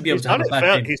 He should be able to have a bad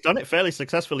game. He's done it fairly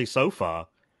successfully so far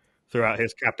throughout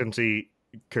his captaincy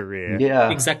career. Yeah.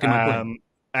 Exactly my point.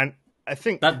 And I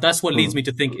think That's what leads Hmm. me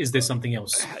to think: is there something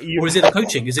else, you or is it the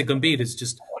coaching? Is it Gambhir that's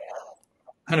just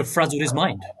kind of frazzled his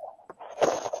mind?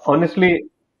 Honestly,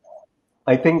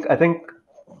 I think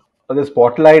the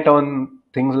spotlight on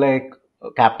things like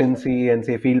captaincy and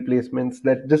say field placements,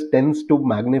 that just tends to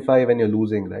magnify when you're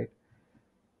losing, right?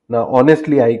 Now,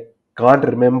 honestly, I can't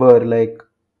remember like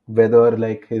whether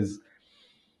like his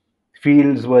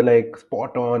fields were like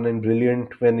spot on and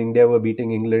brilliant when India were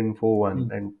beating England 4-1,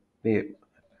 Mm. and they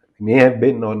may have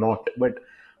been or not. But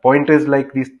point is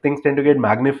like these things tend to get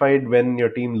magnified when your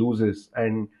team loses,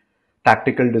 and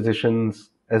tactical decisions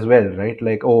as well, right?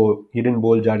 Like, oh, he didn't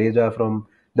bowl Jadeja from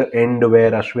the end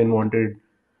where Ashwin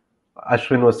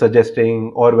was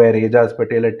suggesting, or where Ajaz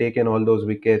Patel had taken all those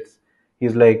wickets.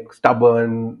 He's like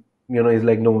stubborn, he's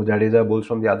like, no, Jadeja bowls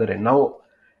from the other end. Now,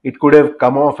 it could have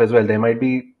come off as well. There might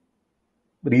be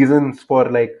reasons for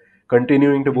like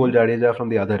continuing to bowl Mhm. Jadeja from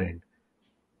the other end.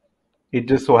 It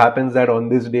just so happens that on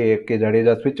this day, okay,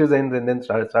 Jadeja switches ends and then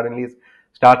suddenly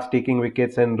starts taking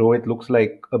wickets, and Rohit looks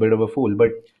like a bit of a fool.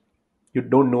 But you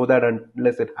don't know that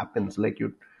unless it happens. Like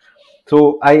you,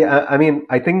 so I mean,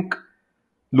 I think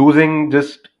losing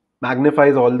just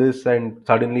magnifies all this, and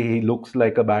suddenly he looks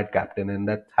like a bad captain, and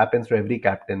that happens to every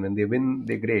captain. When they win,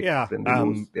 they're great. yeah, When they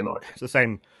lose, they're not. it's the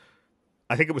same.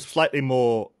 I think it was slightly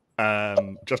more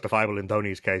justifiable in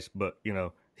Dhoni's case, but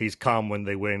he's calm when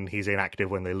they win, he's inactive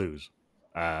when they lose.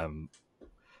 Um,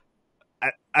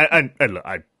 and look,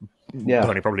 Yeah.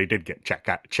 Dhoni probably did get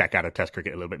check out of Test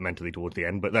cricket a little bit mentally towards the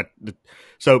end, but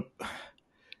so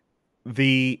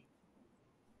the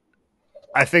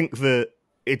I think that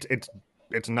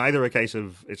it's neither a case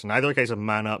of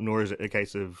man up, nor is it a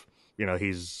case of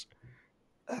he's.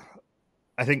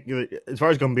 I think as far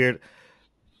as Gambhir,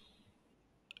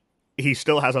 he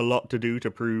still has a lot to do to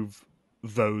prove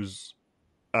those.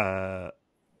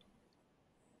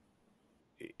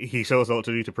 He still has a lot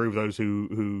to do to prove those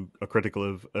who are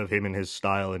critical of him and his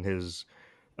style and his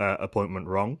appointment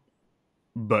wrong.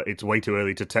 But it's way too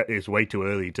early to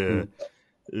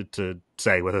to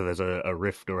say whether there's a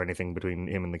rift or anything between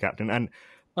him and the captain. And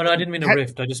Oh, no, I didn't mean a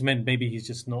rift. I just meant maybe he's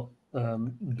just not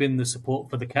been the support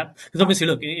for the cap. Because obviously,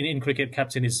 look, in cricket,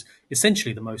 captain is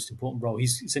essentially the most important role.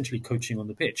 He's essentially coaching on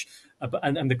the pitch,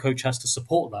 and the coach has to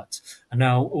support that. And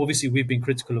now, obviously, we've been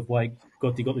critical of why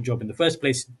Gotti got the job in the first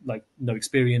place, like no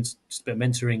experience, just a bit of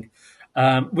mentoring,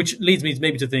 which leads me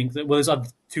maybe to think that, well, there's other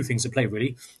two things at play,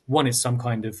 really. One is some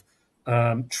kind of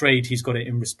trade he's got it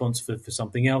in response for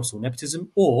something else, or nepotism,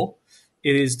 or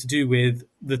it is to do with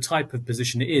the type of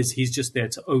position it is. He's just there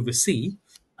to oversee,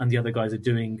 and the other guys are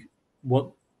doing what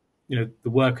the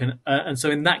work. And so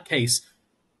in that case,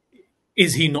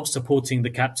 is he not supporting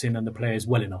the captain and the players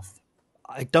well enough?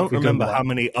 I don't remember how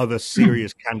many other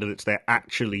serious candidates there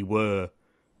actually were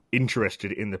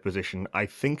interested in the position. I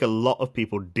think a lot of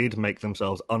people did make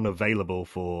themselves unavailable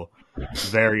for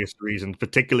various reasons,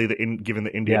 particularly given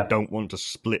that India don't want to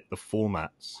split the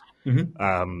formats.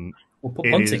 Well,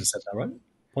 Ponting said that, right?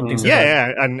 Ponting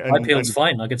said and IPL's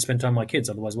fine. I get to spend time with my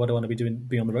kids. Otherwise, why do I want to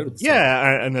be on the road all the time?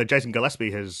 Yeah, and Jason Gillespie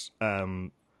has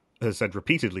said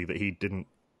repeatedly that he didn't.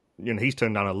 He's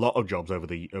turned down a lot of jobs over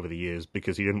the years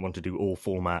because he didn't want to do all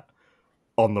format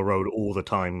on the road all the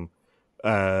time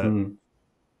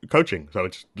coaching. So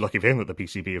it's lucky for him that the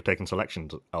PCB have taken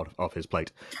selections out of his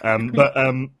plate.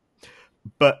 But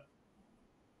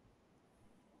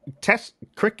Test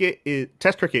cricket,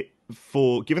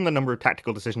 for given the number of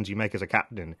tactical decisions you make as a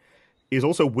captain, is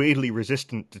also weirdly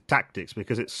resistant to tactics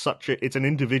because it's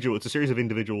a series of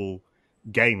individual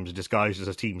games disguised as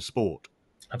a team sport.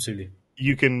 Absolutely.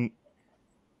 You can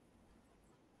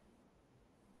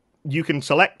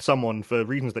select someone for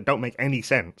reasons that don't make any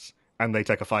sense and they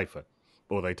take a fifer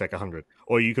or they take 100.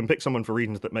 Or you can pick someone for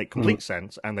reasons that make complete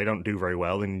sense and they don't do very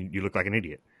well and you look like an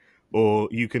idiot. Or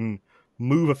you can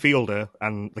move a fielder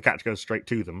and the catch goes straight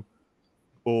to them.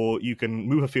 Or you can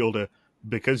move a fielder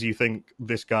because you think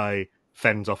this guy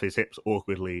fends off his hips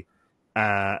awkwardly,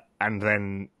 and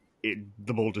then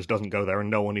the ball just doesn't go there, and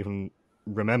no one even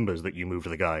remembers that you moved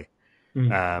the guy.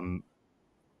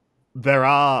 There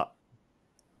are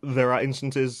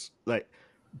instances like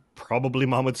probably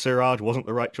Mohammad Siraj wasn't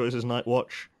the right choice as night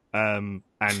watch, and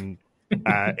in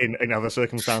other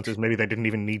circumstances maybe they didn't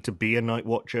even need to be a night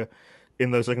watcher. In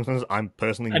those circumstances, I'm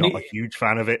personally not a huge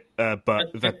fan of it.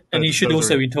 But you should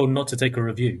also be told not to take a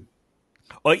review.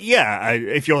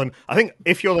 If you're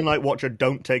the night watcher,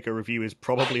 don't take a review is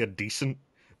probably a decent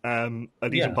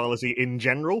policy in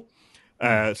general.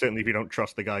 Certainly, if you don't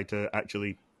trust the guy to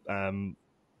actually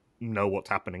know what's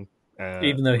happening.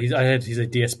 Even though I heard he's a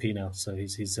DSP now, so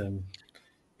he's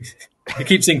I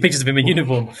keep seeing pictures of him in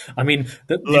uniform. I mean,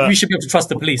 we should be able to trust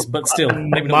the police, but still,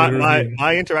 maybe not.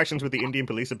 My interactions with the Indian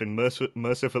police have been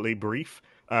mercifully brief,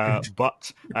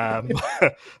 but no,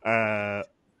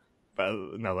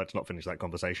 let's not finish that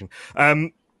conversation.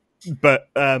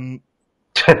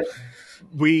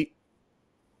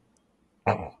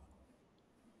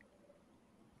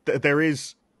 There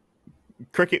is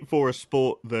cricket for a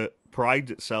sport that prides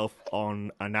itself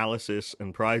on analysis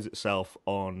and prides itself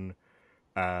on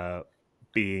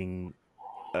being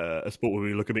a sport where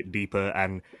we look a bit deeper,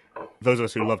 and those of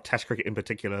us who love Test cricket in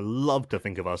particular love to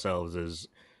think of ourselves as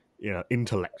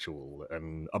intellectual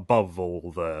and above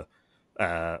all the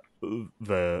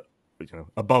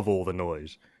above all the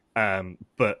noise.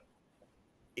 But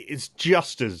it's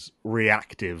just as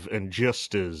reactive and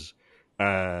just as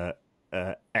prone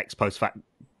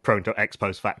to ex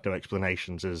post facto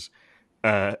explanations as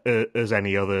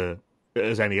any other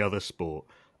sport.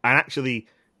 And actually,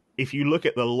 if you look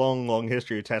at the long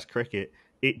history of Test cricket,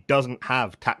 it doesn't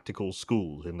have tactical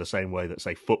schools in the same way that,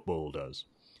 say, football does.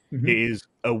 Mm-hmm. It is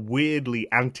a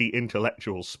weirdly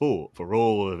anti-intellectual sport for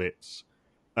all of its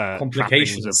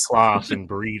complications of class and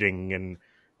breeding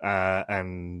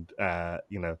and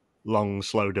long,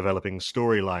 slow developing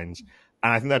storylines.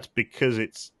 And I think that's because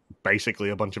it's basically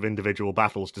a bunch of individual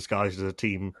battles disguised as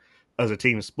a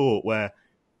team sport where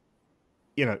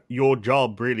your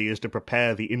job really is to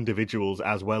prepare the individuals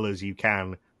as well as you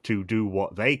can to do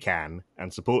what they can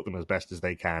and support them as best as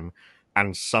they can,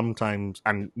 and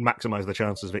maximize the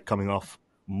chances of it coming off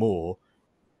more,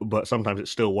 but sometimes it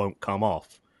still won't come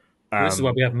off. This is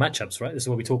why we have matchups, right? This is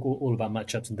why we talk all about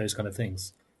matchups and those kind of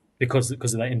things, because of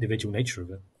that individual nature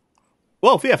of it.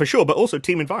 Well, yeah, for sure, but also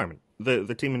team environment.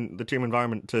 The team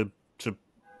environment to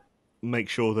make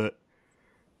sure that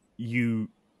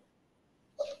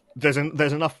there's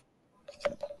enough.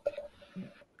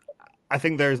 I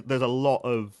think there's a lot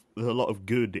of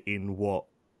good in what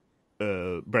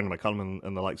Brendan McCullum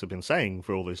and the likes have been saying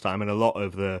for all this time, and a lot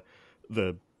of the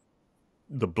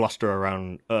the bluster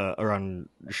around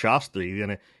Shastri, you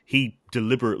know, he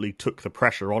deliberately took the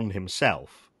pressure on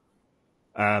himself,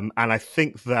 and I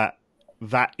think that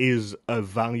is a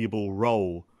valuable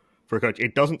role for a coach.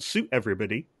 It doesn't suit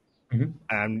everybody,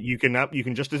 and you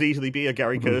can just as easily be a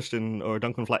Gary Kirsten or a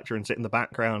Duncan Fletcher and sit in the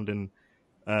background and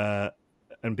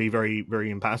be very, very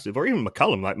impassive, or even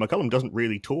McCullum. Like McCullum doesn't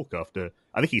really talk after.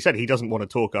 I think he said he doesn't want to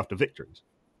talk after victories.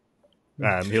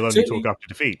 He'll only talk after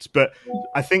defeats. But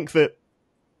I think that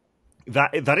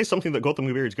is something that Gautam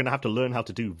Gambhir is going to have to learn how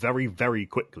to do very, very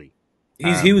quickly.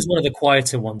 He was one of the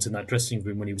quieter ones in that dressing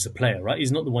room when he was a player, right?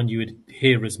 He's not the one you would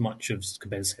hear as much of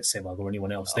compared to Sehwag or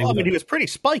anyone else. He was pretty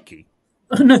spiky.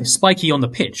 No, spiky on the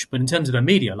pitch, but in terms of the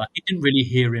media, like you didn't really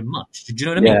hear him much. Do you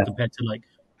know what I mean? Compared to like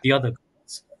the other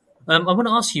guys. I want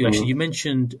to ask you actually. You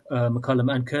mentioned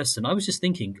McCullum and Kirsten. I was just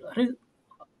thinking,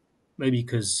 maybe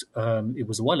because it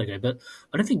was a while ago, but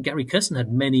I don't think Gary Kirsten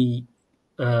had many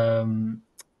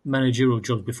managerial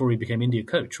jobs before he became India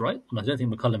coach, right? And I don't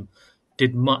think McCullum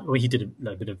did much. Well, he did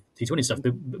a bit of T20 stuff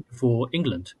before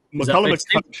England.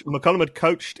 McCullum had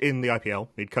coached in the IPL.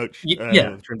 He'd coached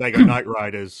Trinbago Knight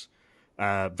Riders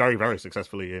very, very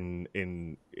successfully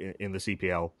in the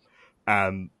CPL.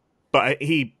 But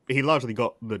he largely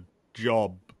got the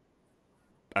job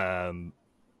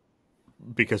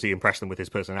because he impressed them with his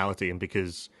personality and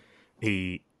because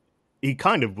he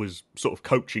kind of was sort of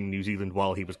coaching New Zealand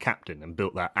while he was captain and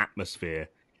built that atmosphere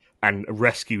and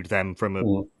rescued them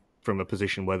from a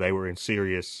position where they were in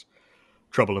serious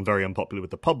trouble and very unpopular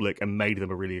with the public and made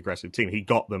them a really aggressive team. He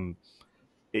got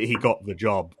the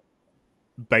job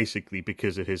basically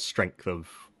because of his strength of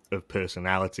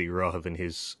personality rather than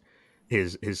his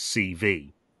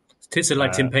CV. So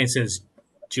like Tim Payne says,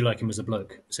 do you like him as a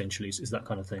bloke? Essentially, is that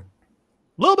kind of thing.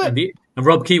 A little bit. And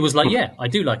Rob Key was like, yeah, I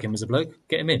do like him as a bloke.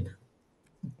 Get him in.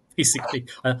 Basically,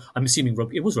 I'm assuming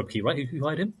it was Rob Key, right? Who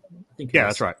hired him? I think. Yeah,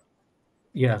 that's right.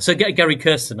 Yeah. So Gary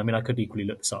Kirsten. I mean, I could equally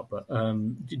look this up, but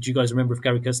do you guys remember if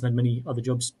Gary Kirsten had many other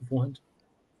jobs beforehand?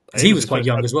 Because he was quite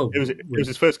young as well. It was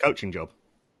his first coaching job.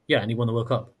 Yeah, and he won the World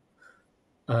Cup.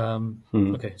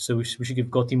 Okay, so we should give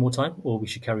Gotti more time, or we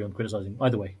should carry on criticising.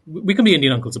 Either way, we can be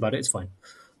Indian uncles about it. It's fine.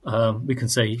 We can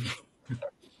say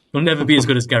he'll never be as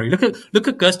good as Gary. Look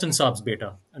at Kirsten Saab's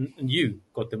beta, and you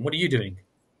got them. What are you doing?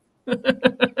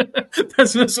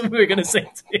 That's what we're going to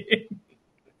say to him.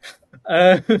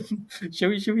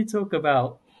 Should we talk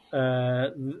about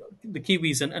the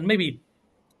Kiwis and maybe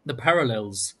the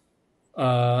parallels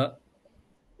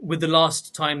with the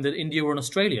last time that India were in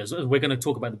Australia? So we're going to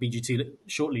talk about the BGT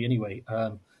shortly anyway,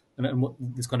 and what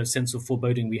this kind of sense of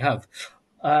foreboding we have.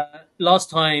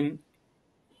 Last time,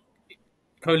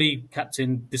 Kohli,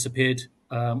 captain, disappeared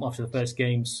after the first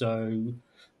game,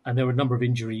 and there were a number of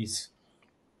injuries.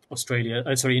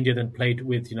 India then played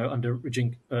with, under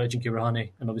Ajinkya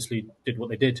Rahane and obviously did what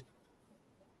they did.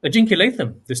 Ajinkya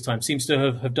Latham this time seems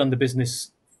to have done the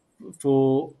business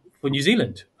for New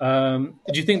Zealand. Do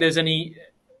you think there's any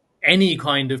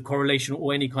kind of correlation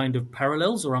or any kind of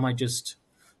parallels, or am I just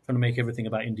trying to make everything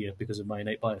about India because of my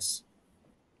innate bias?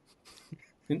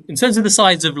 In terms of the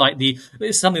sides of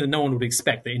it's something that no one would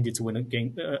expect that India to win a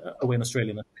game away in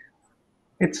Australia.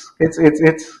 It's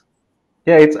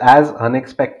as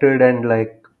unexpected and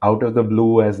like out of the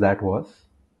blue as that was.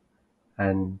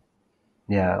 And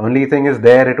yeah, only thing is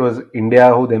it was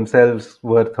India who themselves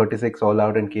were 36 all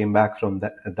out and came back from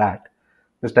that.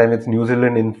 This time it's New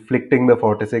Zealand inflicting the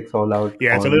 46 all out.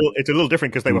 Yeah, it's a little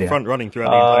different because they were front running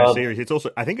throughout the entire series. It's also,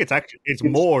 I think it's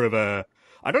more of a,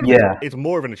 I don't know. Yeah. It's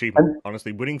more of an achievement,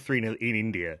 honestly. Winning 3-0 in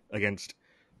India against,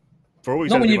 for all we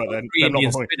said about them,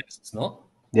 it's not.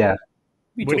 Yeah.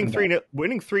 Winning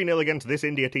 3-0 against this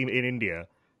India team in India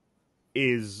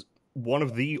is one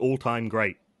of the all-time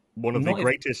great, one of the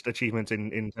greatest achievements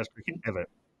in Test cricket ever.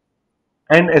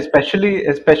 And especially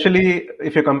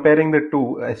if you're comparing the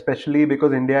two, especially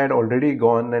because India had already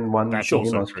gone and won in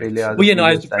Australia. Well,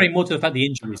 I was referring more to the fact the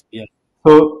injuries. Yeah.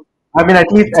 So I mean,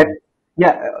 at least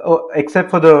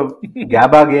except for the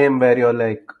Gabba game where you're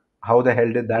like, how the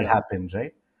hell did that happen,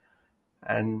 right?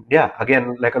 And yeah,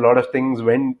 again, like a lot of things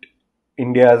went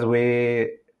India's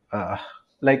way,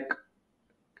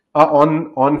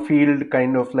 on field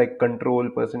kind of like control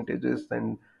percentages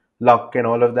and luck and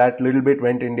all of that little bit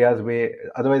went India's way.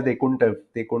 Otherwise, they couldn't have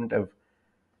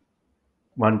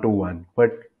 1-1.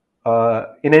 But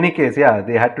in any case, they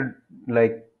had to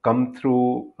like come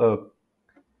through.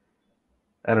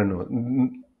 I don't know.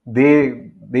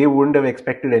 They wouldn't have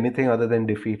expected anything other than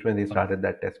defeat when they started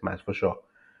that Test match for sure.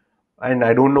 And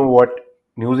I don't know what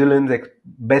New Zealand's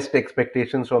best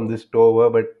expectations from this tour were,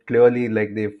 but clearly,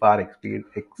 like they far exceeded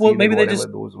maybe whatever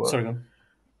those were. Sorry.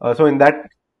 So in that,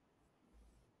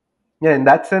 yeah, in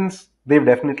that sense, they've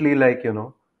definitely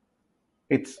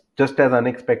it's just as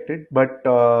unexpected. But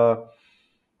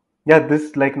yeah,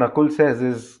 this, like Nakul says,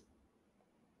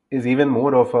 is even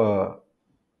more of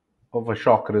a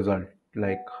shock result.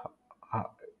 Like,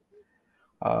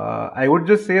 I would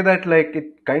just say that like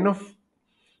it kind of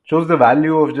shows the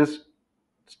value of just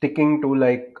sticking to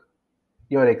like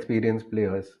your experienced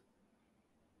players,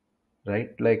 right?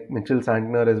 Like Mitchell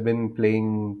Santner has been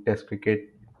playing Test cricket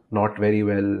not very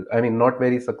well. I mean, not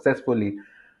very successfully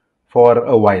for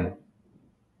a while.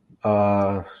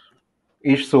 Uh,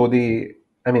 Ish Sodhi,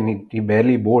 I mean, he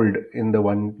barely bowled in the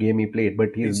one game he played,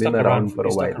 but He he's been stuck around. around for He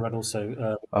a stuck while. around also.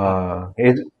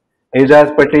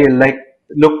 Ejaz Patel, like,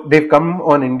 look, they've come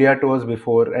on India tours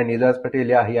before, and Ejaz Patel,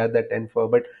 yeah, he had that 10 for,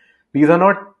 but these are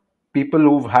not people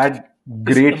who've had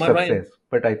great Am I right? success.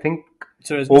 But I think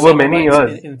So I was going to say, over am I many right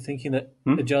years, in thinking that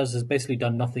hmm? Ajaz has basically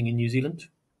done nothing in New Zealand?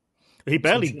 He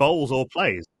barely Essentially, bowls or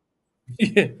plays.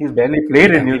 yeah, He's barely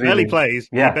played in yeah. New He barely Zealand. plays.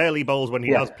 He Yeah, barely bowls when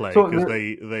he yeah. does play So, because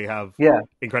they have yeah,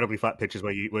 incredibly flat pitches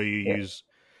where you yeah, use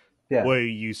yeah.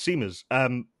 seamers.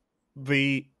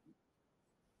 The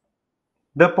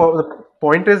The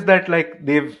point is that like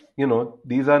these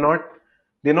are not,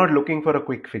 they're not looking for a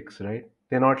quick fix, right?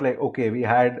 They're not like, okay, we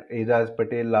had Ajaz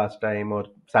Patel last time, or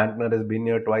Santner has been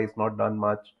here twice, not done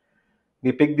much.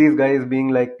 We pick these guys being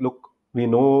like, look, we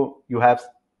know you have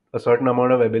a certain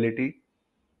amount of ability,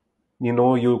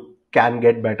 you can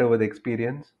get better with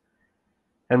experience,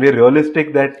 and we're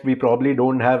realistic that we probably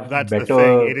don't have That's the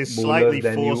thing. better It is bowlers slightly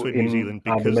than forced you with New in Zealand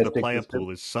our because the domestic player system. pool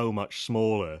is so much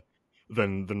smaller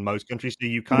than most countries. So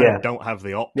you kind Yeah, of don't have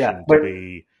the yeah, option to but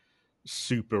be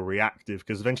super reactive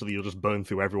because eventually you'll just burn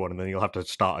through everyone and then you'll have to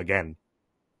start again.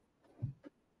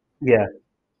 yeah,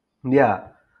 yeah.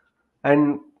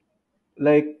 And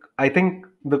like, I think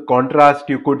the contrast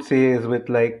you could say is with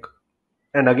like,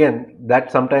 and again,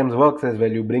 that sometimes works as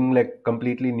well. You bring like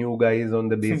completely new guys on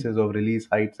the basis of release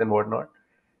heights and whatnot.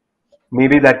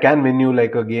 Maybe that can win you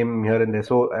like a game here and there.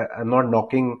 So I'm not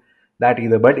knocking that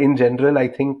either. But in general, I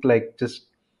think like just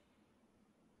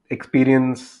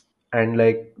experience and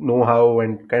like know-how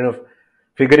and kind of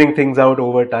figuring things out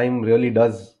over time really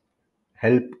does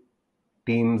help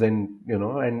teams. And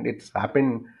and it's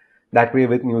happened that way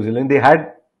with New Zealand. They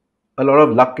had a lot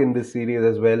of luck in this series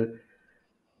as well,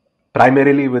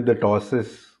 primarily with the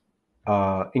tosses,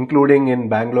 including in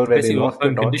Bangalore where they Basically got lost the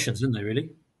home toss. conditions, didn't they?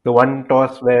 Really? The one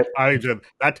toss where,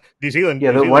 That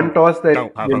yeah, New the one Zealand toss that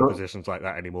don't have home positions like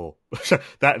that anymore.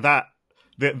 that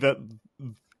the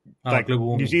like Global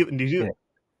warming. New Zealand yeah,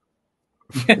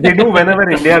 they do whenever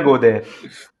India go there.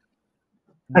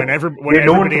 when They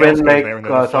don't everybody else when goes there like and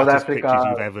they're the South flattest Africa, pitches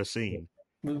you've ever seen.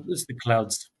 It's the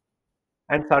clouds.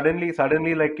 and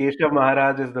suddenly like Keshav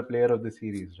Maharaj is the player of the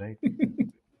series, right?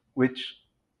 Which,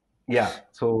 yeah,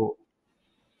 so,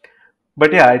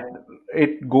 but yeah,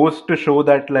 it goes to show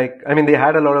that like, I mean, they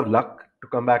had a lot of luck to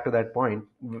come back to that point.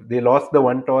 They lost the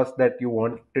one toss that you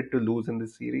wanted to lose in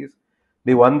this series.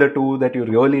 They won the two that you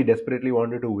really desperately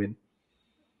wanted to win,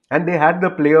 and they had the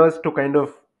players to kind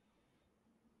of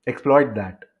exploit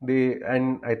that.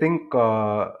 And I think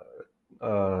uh,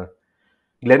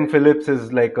 Glenn Phillips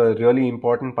is like a really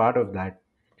important part of that.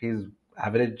 He's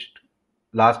averaged,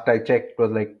 last I checked,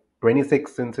 was like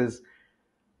 26 since his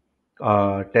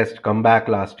test comeback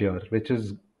last year, which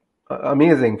is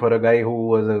amazing for a guy who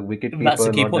was a wicket That's the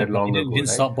keeper key not that point. Like, long he ago, didn't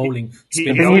right? start bowling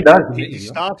The spin thing he bowling does, He completely.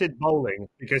 Yeah? started bowling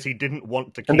because he didn't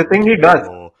want to and the keep thing wicket he does,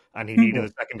 anymore, and he needed a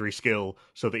secondary skill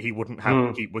so that he wouldn't have to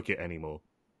hmm, keep wicket anymore.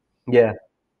 yeah,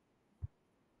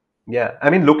 yeah. I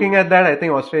mean, looking at that, I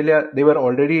think Australia, they were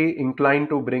already inclined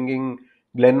to bringing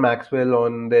Glenn Maxwell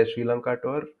on their Sri Lanka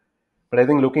tour, but I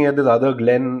think looking at this other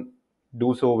Glenn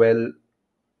do so well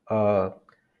uh,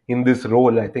 in this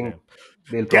role, I Yeah. think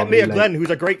they'll Get me probably a like. Glenn who's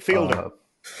a great fielder. Uh,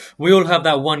 We all have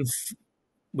that one.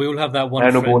 We all have that I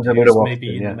one know friend bowls a bit of who's off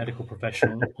maybe spin, in the yeah. medical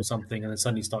profession or something, and then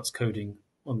suddenly starts coding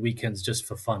on weekends just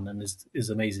for fun, and is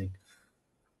amazing.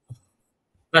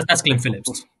 That's Glenn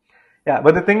Phillips. Yeah,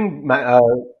 but the thing,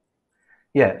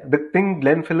 yeah, the thing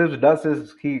Glenn Phillips does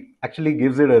is he actually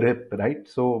gives it a rip, right?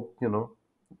 So,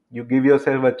 you give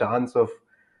yourself a chance of,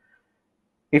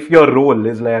 if your role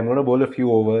is like, I'm going to bowl a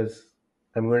few overs,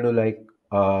 I'm going to like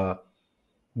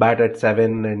bat at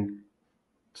 7 and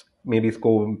maybe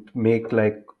score, make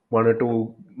like one or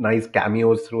two nice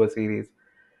cameos through a series.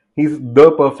 He's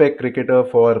the perfect cricketer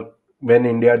for when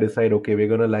India decide, okay, we're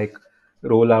going to like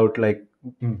roll out like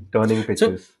Mm. turning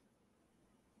So pitches,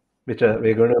 which are,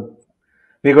 we're gonna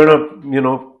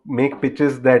make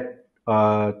pitches that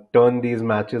turn these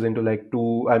matches into like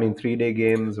 3-day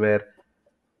games where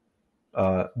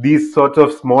these sorts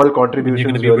of small You're contributions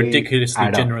going to be really ridiculously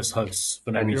add up. generous hosts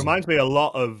for no And It reason. reminds me a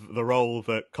lot of the role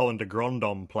that Colin de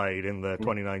Grandon played in the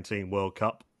 2019 World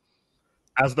Cup.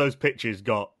 As those pitches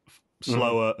got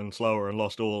slower and slower and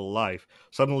lost all life,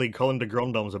 suddenly Colin de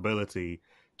Grandon's ability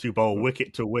to bowl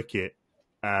wicket to wicket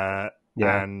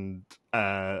and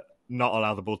not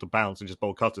allow the ball to bounce and just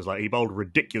bowl cutters, like he bowled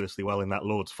ridiculously well in that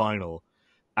Lord's final.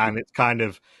 And it's kind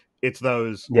of, it's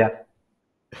those,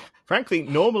 frankly,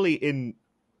 normally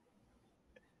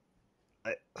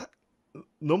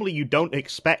you don't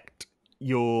expect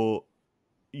your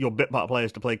bit part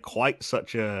players to play quite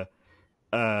such a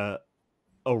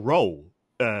role,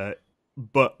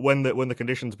 but when the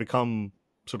conditions become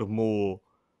sort of more,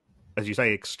 as you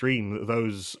say, extreme,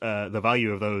 those the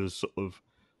value of those sort of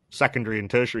secondary and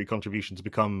tertiary contributions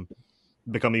become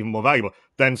even more valuable.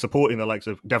 Then supporting the likes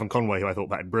of Devon Conway, who I thought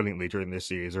batted brilliantly during this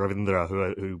series, or Ravindra,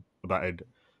 who batted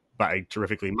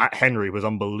terrifically. Matt Henry was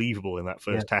unbelievable in that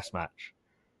first Test match,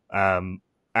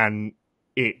 and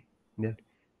it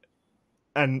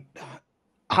and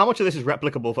how much of this is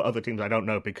replicable for other teams, I don't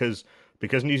know, because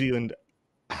New Zealand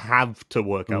have to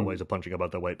work out ways of punching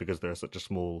above their weight because they're such a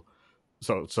small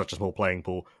playing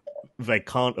pool. They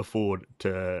can't afford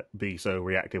to be so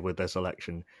reactive with their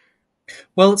selection.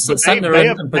 Well,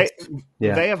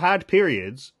 they have had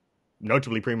periods,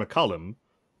 notably pre-McCullum,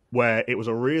 where it was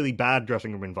a really bad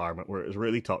dressing room environment, where it was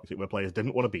really toxic, where players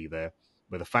didn't want to be there,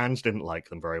 where the fans didn't like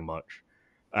them very much,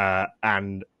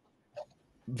 and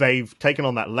they've taken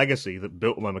on that legacy that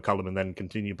built by McCullum and then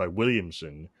continued by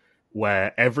Williamson,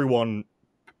 where everyone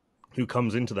who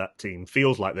comes into that team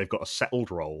feels like they've got a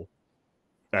settled role,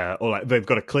 or like they've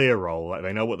got a clear role, like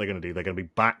they know what they're going to do. They're going to be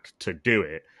backed to do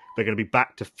it. They're going to be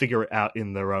backed to figure it out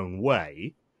in their own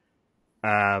way,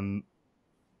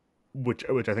 which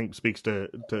I think speaks to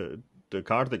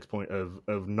Karthik's point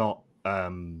of not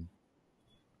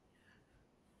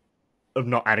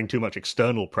adding too much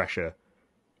external pressure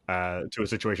to a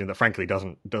situation that frankly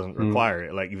doesn't require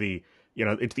it. Like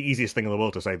it's the easiest thing in the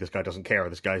world to say this guy doesn't care or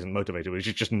this guy isn't motivated, which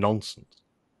is just nonsense.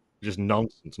 Just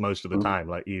nonsense most of the time.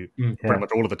 Like pretty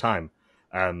much all of the time.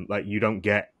 Like you don't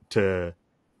get through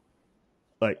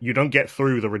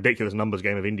the ridiculous numbers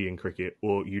game of Indian cricket,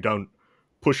 or you don't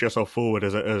push yourself forward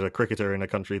as a cricketer in a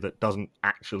country that doesn't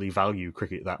actually value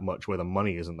cricket that much, where the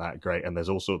money isn't that great, and there's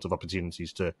all sorts of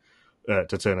opportunities to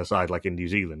turn aside, like in New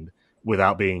Zealand,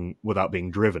 without being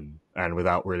driven and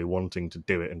without really wanting to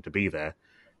do it and to be there.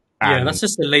 And that's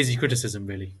just a lazy criticism,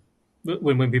 really.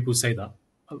 When people say that,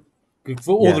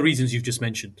 for all the reasons you've just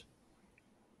mentioned.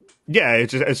 Yeah,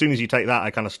 it's just, as soon as you take that,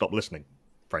 I kind of stop listening,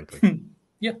 frankly.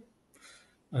 Yeah,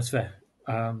 that's fair.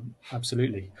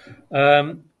 Absolutely.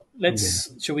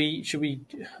 Should we?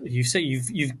 You say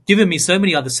you've given me so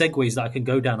many other segues that I can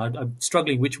go down. I'm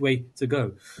struggling which way to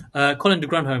go. Colin de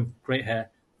Grandhomme, great hair.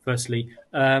 Firstly,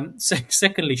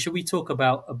 secondly, should we talk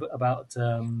about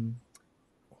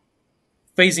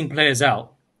phasing players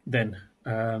out then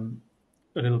a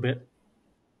little bit?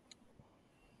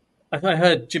 I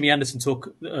heard Jimmy Anderson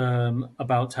talk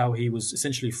about how he was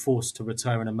essentially forced to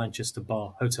retire in a Manchester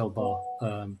hotel bar.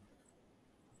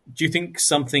 Do you think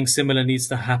something similar needs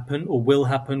to happen or will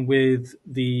happen with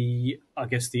the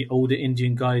older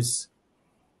Indian guys,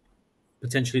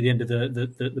 potentially at the end of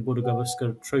the Border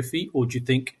Gavaskar Trophy? Or do you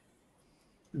think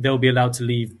they'll be allowed to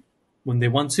leave when they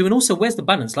want to? And also, where's the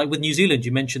balance? Like with New Zealand,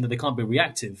 you mentioned that they can't be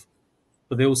reactive,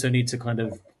 but they also need to kind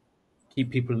of keep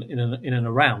people in and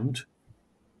around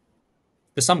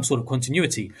for some sort of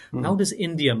continuity. How does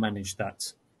India manage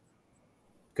that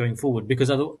going forward? Because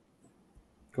it'll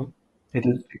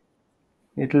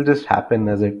just happen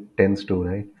as it tends to,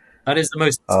 right? that is the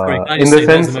most correct. In the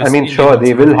sense, I mean, sure,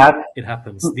 they will have. It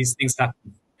happens. These things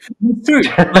happen. It's true.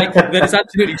 Like that is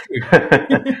absolutely true.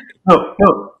 No.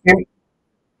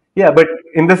 Yeah, but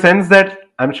in the sense that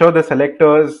I'm sure the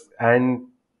selectors and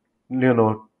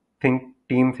think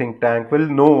tank will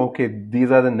know. Okay,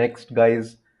 these are the next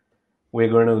guys we're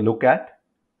going to look at.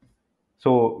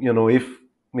 So if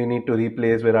we need to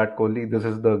replace Virat Kohli, this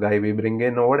is the guy we bring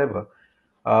in or whatever.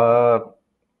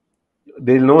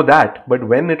 They'll know that, but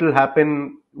when it'll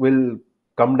happen will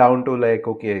come down to like,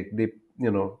 okay, they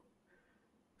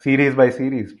series by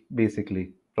series,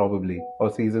 basically, probably,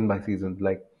 or season by season.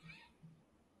 Like,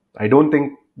 I don't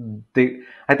think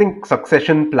I think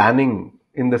succession planning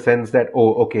in the sense that,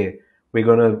 oh, okay, we're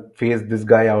gonna phase this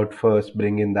guy out first,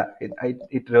 bring in that.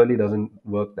 It really doesn't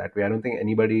work that way. I don't think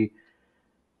anybody.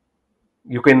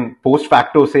 You can post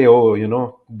facto say, oh,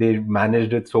 they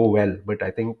managed it so well, but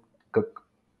I think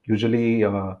usually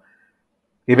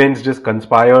events just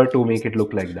conspire to make it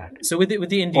look like that. So with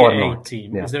the India Or A not.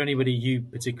 team, Yeah. is there anybody you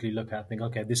particularly look at and think,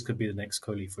 okay, this could be the next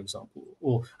Kohli, for example,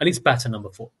 or at least batter number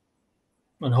 4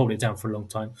 and hold it down for a long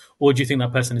time? Or do you think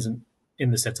that person isn't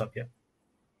in the setup yet?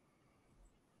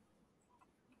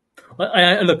 Look,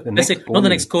 The let's next say not the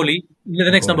next Kohli. Kohli, the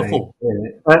Oh next God, number 4.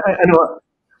 I know.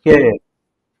 Yeah, yeah.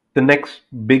 The next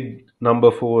big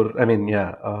number 4. I mean,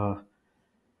 yeah.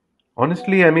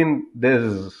 Honestly, I mean,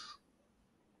 there's.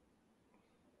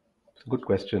 It's a good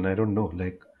question. I don't know.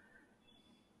 Like,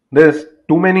 there's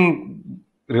too many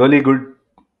really good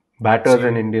So batters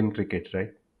in you, Indian cricket,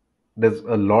 right? There's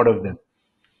a lot of them.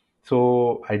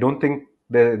 So I don't think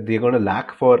they're going to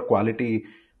lack for quality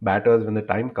batters when the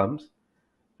time comes.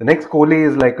 The next Kohli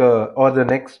is like or the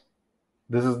next.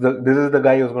 This is the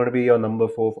guy who's going to be your number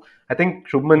 4. I think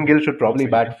Shubman okay, Gill should not probably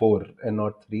 3. Okay. bat 4 and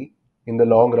not 3 in the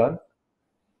long run.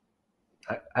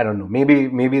 I don't know.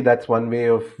 Maybe that's one way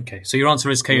of Okay, so your answer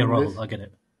is KL doing Rahul. this. I get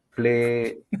it.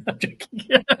 Play I'm joking.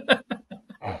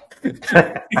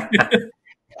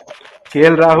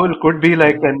 KL Rahul could be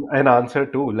like an answer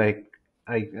too. Like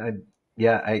I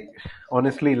yeah, I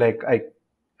honestly like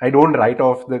I don't write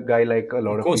off the guy like a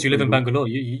lot Of of course, you people live in do. Bangalore.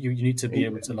 You need to be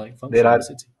able to like There function in are the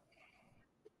city.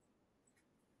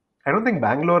 I don't think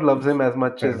Bangalore loves him as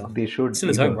much Fair as enough. they should Still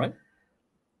his home, either. right?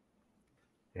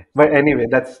 Yeah. But anyway,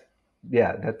 that's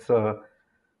a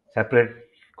separate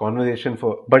conversation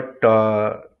for. But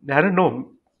I don't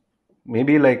know.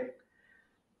 Maybe like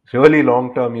really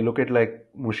long term, you look at like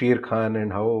Mushir Khan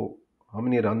and how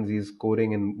many runs he's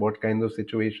scoring and what kinds of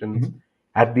situations Mm-hmm.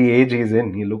 at the age he's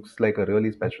in. He looks like a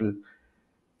really special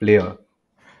player.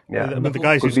 Yeah, I mean,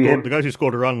 could be him. the guys who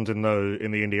scored runs in the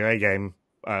India A game,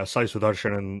 Sai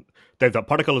Sudarshan and Devdutt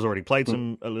Padikkal has already played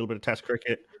some a little bit of Test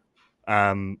cricket. Sai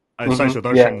Yeah,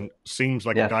 Sudarshan seems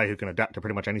like a yeah. guy who can adapt to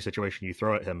pretty much any situation you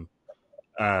throw at him,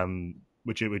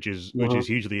 which is hmm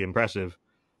hugely impressive.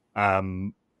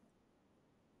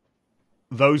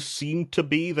 Those seem to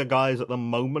be the guys at the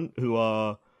moment who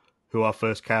are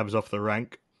first cabs off the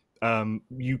rank.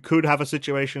 You could have a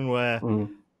situation where mm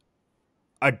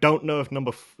I don't know if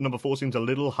number 4 seems a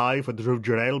little high for Dhruv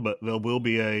Jurel, but there will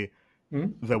be a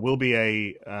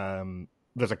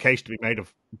there's a case to be made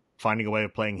of finding a way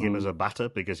of playing him as a batter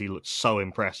because he looks so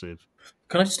impressive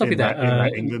Can I just stop you in there?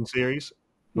 that England series.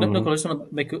 Look, I just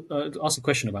want to ask a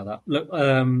question about that. Look,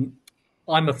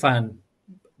 I'm a fan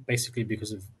basically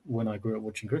because of when I grew up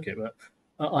watching cricket, but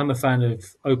I'm a fan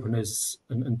of openers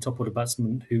and top order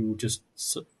batsmen who will just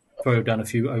throw down a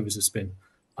few overs of spin.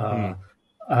 Uh,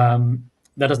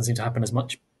 that doesn't seem to happen as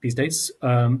much these days.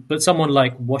 But someone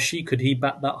like Washi, could he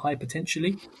bat that high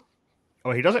potentially?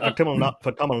 Oh, he does it for Tamil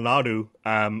Nadu.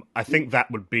 I think that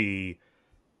would be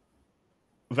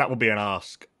an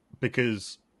ask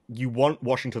because you want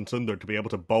Washington Sundar to be able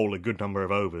to bowl a good number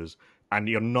of overs, and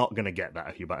you're not going to get that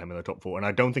if you bat him in the top 4. And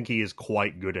I don't think he is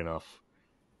quite good enough.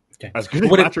 Okay. As good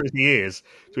a batter as he is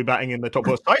to be batting in the top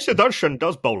 4. Sai Sudarshan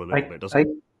does bowl a little bit, doesn't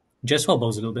he? Jaiswal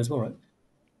bowls a little bit as well, right?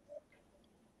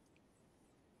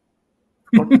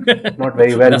 not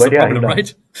very well, That's but the yeah, he problem,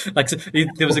 does. right? Like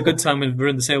there was a good time when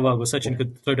Virendra Sehwag where Sachin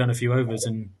could throw down a few overs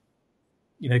and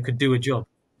could do a job.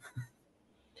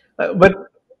 But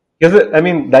I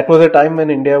mean, that was a time when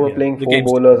India were Yeah, playing the 4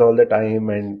 game's bowlers all the time,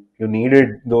 and you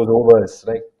needed those overs.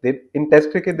 Right? In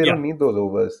Test cricket, they yeah. don't need those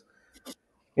overs.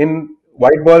 In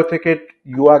white ball cricket,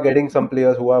 you are getting some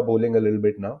players who are bowling a little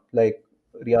bit now, like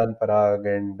Riyan Parag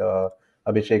and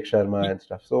Abhishek Sharma and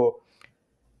stuff. So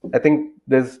I think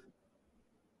there's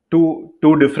two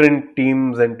different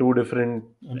teams and two different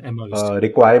And MOs.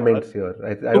 requirements here.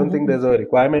 I But don't think there's a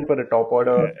requirement for a top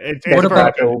order what Test about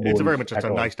batter who it's very bowls much just at a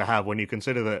all. nice to have when you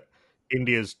consider that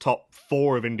India's top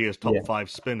 4 of India's top Yeah. 5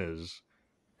 spinners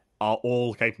are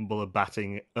all capable of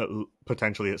batting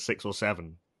potentially at 6 or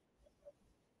 7.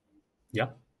 yeah?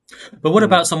 But what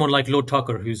about someone like Lord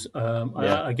Tucker, who's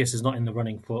Yeah. I guess is not in the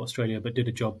running for Australia, but did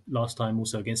a job last time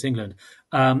also against England?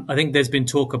 I think there's been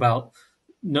talk about.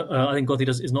 No, I think Gothi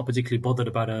is not particularly bothered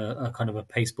about a kind of a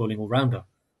pace bowling all rounder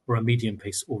or a medium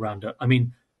pace all rounder. I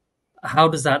mean, how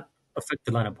does that affect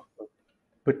the lineup?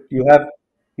 But you have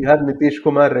Nitish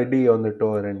Kumar Reddy on the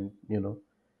tour, and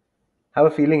have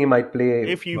a feeling he might play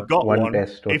If you've But got one one,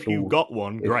 test or two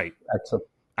if great. at some.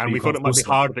 And you we can't thought it might be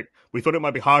force that. Hardik. We thought it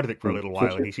might be Hardik for a little while,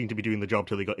 Which and he is, seemed to be doing the job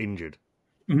till he got injured.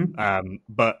 Mm-hmm.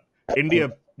 But India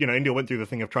went through the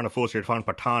thing of trying to force Irfan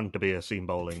Pathan to be a seam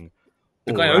bowling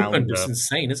The all guy opened. rounder. It's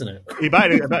insane, isn't it? He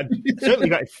batted certainly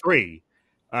batted 3,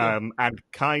 and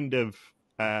kind of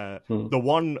the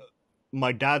one.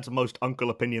 My dad's most uncle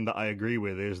opinion that I agree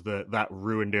with is that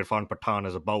ruined Irfan Pathan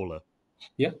as a bowler.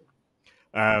 Yeah.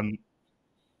 Um,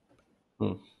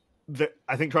 Hmm.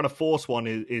 I think trying to force one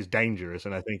is dangerous,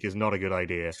 and I think is not a good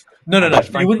idea. No.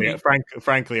 Just You wouldn't.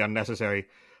 frankly unnecessary.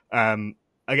 Again,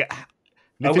 I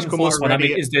Nitish wouldn't Kumar force one. I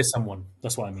mean, Reddy. is there someone?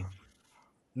 That's what I mean.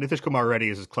 Nitish Kumar Reddy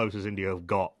is as close as India have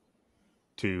got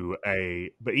to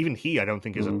but even he, I don't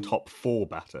think, is a top 4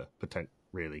 batter,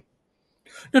 really.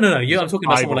 No. I'm talking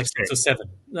about 5 someone or like 6 or 6. 7.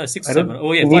 No, 6 or I 7. don't.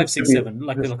 Oh yeah, It 5, needs to 6, be 7,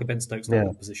 like just a Ben Stokes yeah. type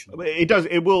of position.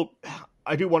 It will.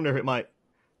 I do wonder if it might.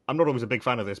 I'm not always a big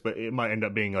fan of this, but it might end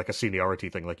up being like a seniority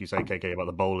thing, like you say, KK, about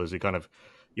the bowlers. You kind of,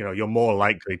 you're more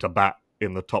likely to bat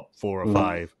in the top 4 or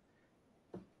 5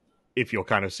 if you're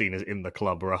kind of seen as in the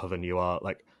club rather than you are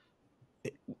like.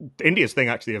 India's thing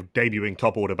actually of debuting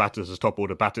top order batters as top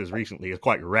order batters recently is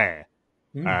quite rare.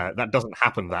 That doesn't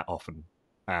happen that often,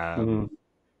 and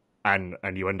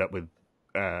you end up with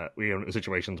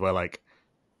situations where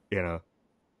you end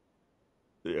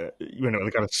up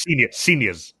with kind of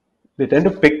seniors. They tend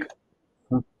to pick.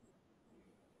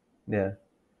 Yeah,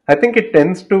 I think it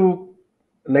tends to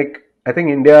I think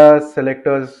India's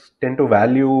selectors tend to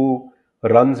value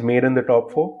runs made in the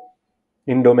top 4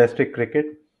 in domestic cricket,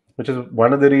 which is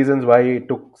one of the reasons why it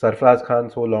took Sarfraz Khan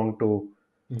so long to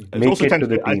make it to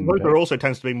the I team, suppose there right? also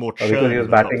tends to be more Because churn he in was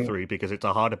the top batting. 3 because it's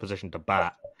a harder position to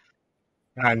bat,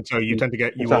 and so you It's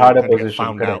a harder tend to get position,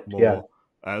 found correct? out more. Yeah.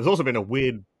 There's also been a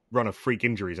weird run of freak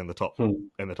injuries in the top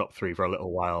 3 for a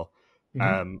little while.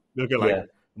 Look at Yeah.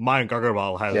 Mayank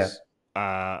Agarwal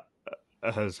Yeah.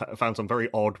 has found some very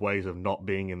odd ways of not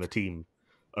being in the team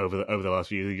over the last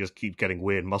few years. He just keeps getting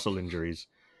weird muscle injuries.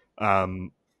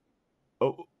 One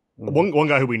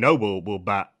guy who we know will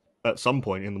bat at some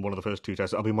point in one of the first 2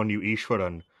 tests, Abhimanyu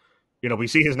Ishwaran. We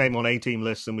see his name on A-team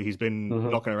lists, and he's been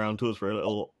knocking around tours for a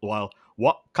little while.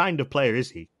 What kind of player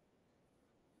is he?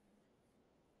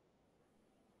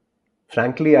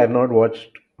 Frankly, I've not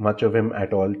watched much of him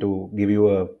at all to give you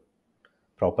a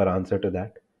proper answer to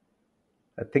that.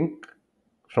 I think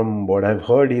from what I've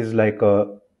heard, he's like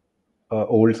a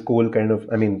old school kind of.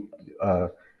 I mean,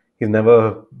 he's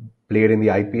never played in the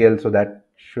IPL, so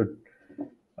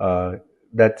uh,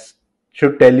 that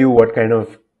should tell you what kind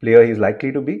of player he's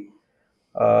likely to be.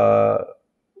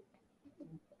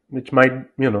 Which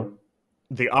might,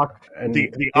 The and the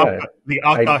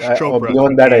Akash or Chopra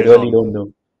beyond 20 that, I years really on. don't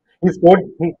know. He scored.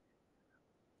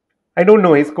 I don't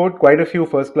know. He scored quite a few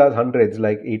first class hundreds,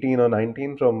 like 18 or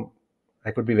 19 from. I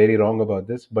could be very wrong about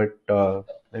this, but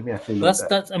let me actually look that.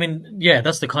 That's. I mean, yeah,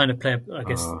 that's the kind of player I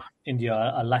guess Uh, India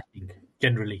are lacking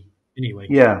generally. Anyway.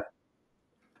 yeah,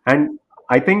 and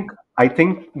I think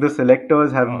the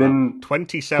selectors have been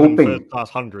 27 first hoping. class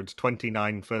hundreds,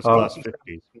 29 first class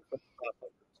 50s.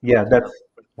 Yeah,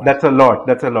 that's a lot.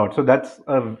 That's a lot. So that's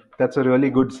a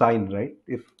really good sign, right?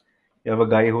 If you have a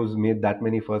guy who's made that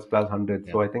many first class hundreds,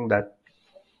 Yeah. so I think that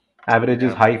average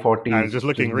is Yeah. high And 40s, just which is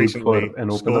looking good for recently,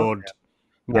 an opener. scored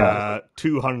Yeah.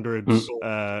 200s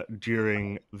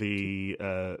during the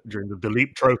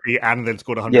Dilip Trophy, and then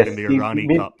scored 100 in Yes, the he Irani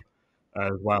made, Cup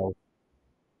as well.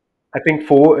 I think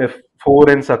four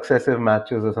in successive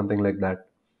matches or something like that.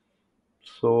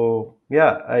 So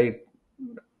yeah,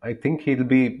 I think he'll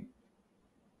be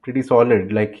pretty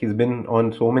solid. Like he's been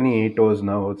on so many eight tours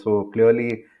now, so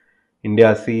clearly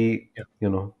India see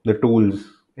Yeah. the tools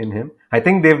in him. I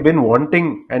think they've been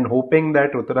wanting and hoping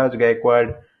that Ruturaj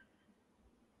Gaikwad,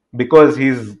 because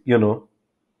he's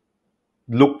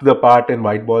looked the part in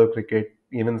white ball cricket,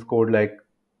 even scored like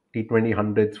T20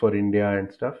 hundreds for India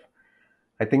and stuff.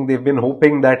 I think they've been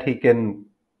hoping that he can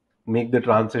make the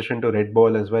transition to red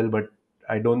ball as well, but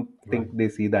I don't Right. think they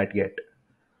see that yet.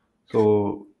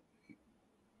 So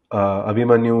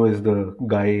Abhimanyu is the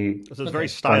guy So it's very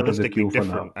front of the stylistically queue for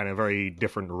different now. and a very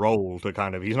different role to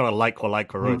kind of. He's not a like for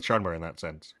Rohit Sharma in that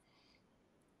sense.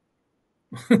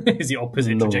 Is the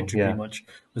opposite No, trajectory pretty yeah, much.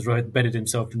 As Rohit embedded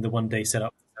himself in the one day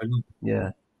setup.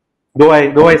 yeah. Though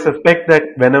I suspect that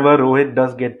whenever Rohit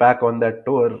does get back on that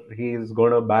tour, he's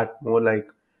gonna bat more like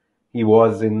he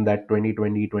was in that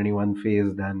 2020-21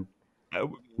 phase than he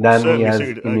Certainly has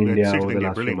suited in it India suited over the India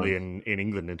last few brilliantly months. in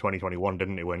England in 2021,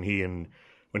 didn't it? When he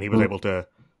was Hmm. able to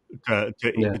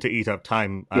Yeah, eat up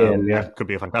time, KL, yeah, and could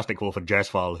be a fantastic ball for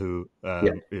Jaiswal, who yeah.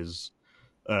 is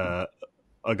a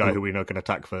guy Hmm. who we know can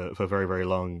attack for very very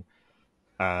long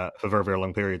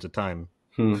periods of time.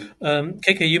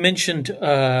 KK, you mentioned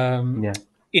Yeah.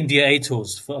 India A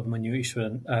tours for Abhimanyu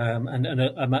Ishwaran and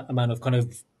amount of kind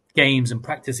of games and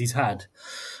practice he's had.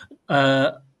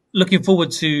 Uh, Looking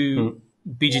forward to Hmm.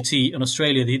 BGT in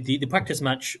Australia, the practice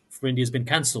match for India has been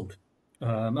cancelled.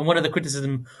 And one of the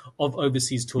criticism of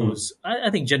overseas Hmm. tours, I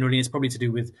think generally it's probably to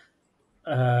do with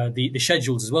the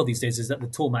schedules as well these days, is that the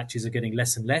tour matches are getting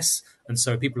less and less. And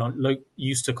so people aren't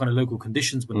used to kind of local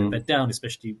conditions when they're Hmm. bed down,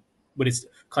 especially when it's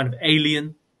kind of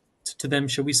alien to them,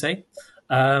 shall we say?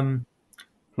 Um,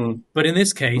 but in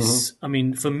this case, I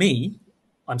mean, for me,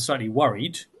 I'm slightly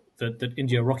worried that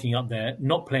India are rocking up there,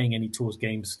 not playing any tours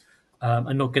games,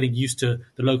 and not getting used to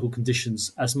the local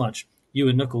conditions as much. You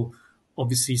and Nakul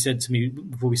obviously said to me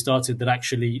before we started that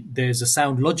actually there's a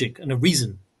sound logic and a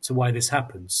reason to why this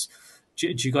happens. Do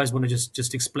you guys want to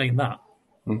just explain that?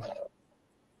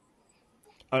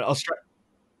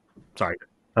 Sorry.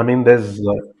 I mean, there's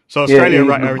So yeah, Australia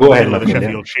are in the go ahead, middle of the Nakul. Yeah.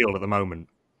 Sheffield Shield at the moment.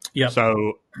 Yeah.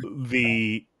 So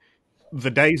the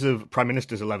days of Prime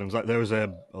Minister's 11s, like I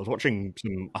was watching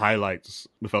some highlights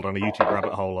we fell down a YouTube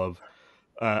rabbit hole of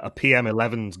a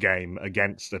PM11s game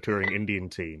against a touring Indian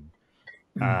team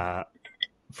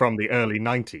from the early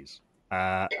 90s.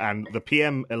 And the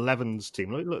PM11s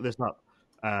team, look this up,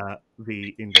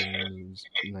 the Indians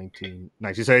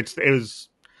 1990. So it was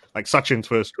like Sachin's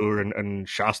first tour, and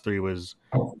Shastri was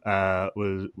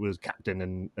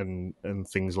captain and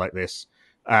things like this.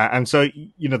 And so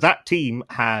that team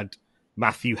had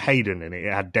Matthew Hayden in it.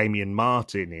 It had Damien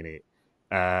Martin in it.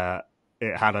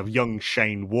 It had a young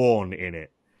Shane Warne in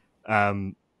it.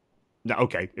 Now,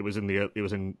 okay, it was in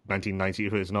 1990.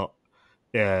 It's not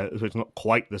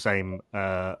quite the same.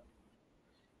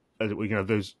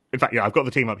 There's in fact, yeah, I've got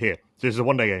the team up here. So this is a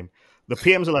one-day game. The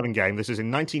PM's 11 game. This is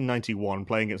in 1991,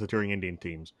 playing against the touring Indian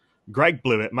teams. Greg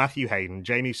Blewett, Matthew Hayden,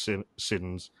 Jamie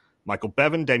Siddons, Michael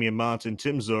Bevan, Damien Martin,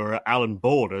 Tim Zura, Alan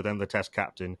Border, then the Test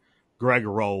captain, Greg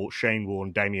Roll, Shane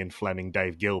Warne, Damien Fleming,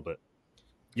 Dave Gilbert.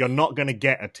 You're not going to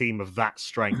get a team of that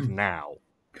strength now.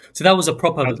 So that was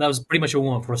that was pretty much a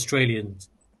warm-up for Australians.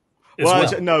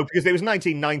 No, because it was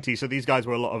 1990, so these guys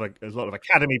were a lot of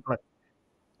academy players.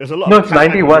 There's a lot. No, it's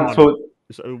 91. So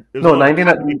no,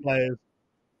 99 players.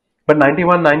 But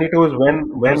 91, 92 is when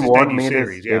Warne made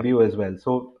series, his debut as well.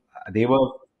 So they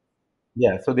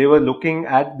were looking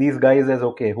at these guys as,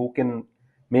 okay, who can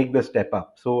make the step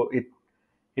up. So it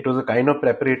was a kind of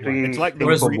preparatory it's like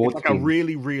thing for both teams. A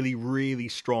really, really, really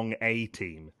strong A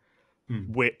team,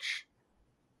 which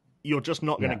you're just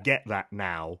not going to get that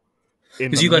now in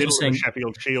the middle of the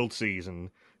Sheffield Shield season.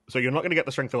 So you're not going to get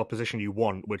the strength of opposition you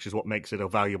want, which is what makes it a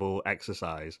valuable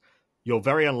exercise. You're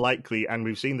very unlikely, and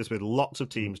we've seen this with lots of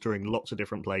teams touring lots of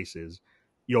different places,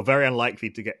 you're very unlikely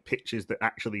to get pitches that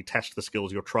actually test the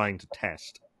skills you're trying to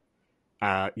test.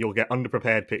 You'll get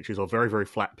underprepared pitches or very, very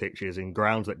flat pitches in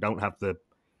grounds that don't have the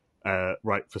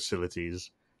right facilities.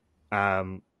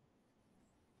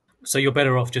 So you're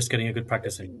better off just getting a good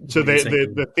practicing. So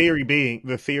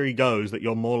the theory goes that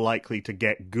you're more likely to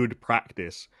get good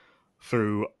practice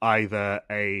through either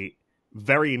a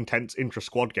very intense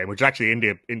intra-squad game, which actually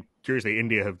curiously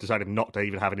India have decided not to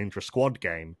even have an intra-squad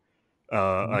game,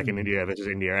 like an India versus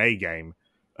India A game,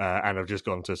 and have just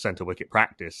gone to centre wicket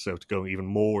practice, so to go even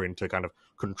more into kind of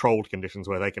controlled conditions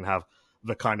where they can have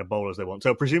the kind of bowlers they want.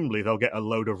 So presumably they'll get a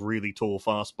load of really tall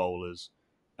fast bowlers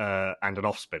and an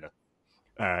off spinner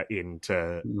in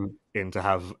to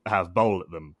have bowl at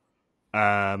them.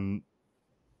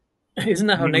 Isn't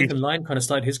that how Nathan Lyon kind of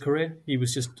started his career? He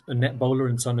was just a net bowler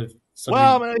and suddenly...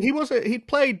 Well, he'd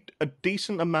played a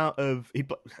decent amount of...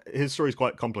 His story's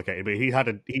quite complicated, but he was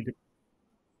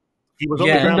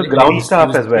on the ground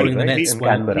staff as well, right? In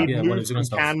Canberra. He moved from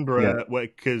Canberra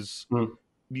because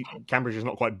Cambridge is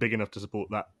not quite big enough to support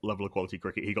that level of quality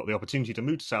cricket. He got the opportunity to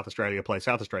move to South Australia, play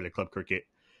South Australia club cricket,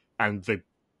 and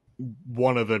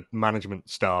one of the management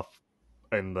staff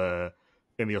in the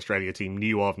Australia team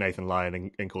knew of Nathan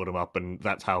Lyon and called him up, and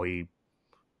that's how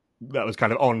that was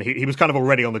kind of on. He was kind of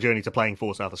already on the journey to playing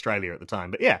for South Australia at the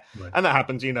time. But and that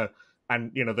happens, and there are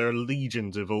there are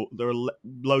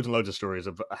loads and loads of stories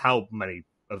of how many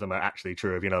of them are actually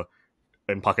true of,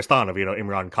 in Pakistan of,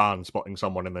 Imran Khan spotting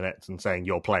someone in the nets and saying,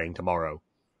 "You're playing tomorrow,"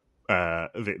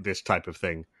 this type of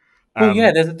thing. Well,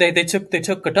 they took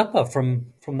Kadapa from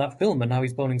that film, and now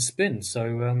he's bowling spin.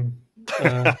 So,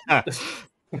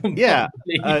 India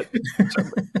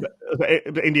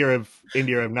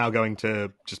are now going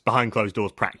to just behind closed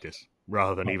doors practice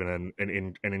rather than even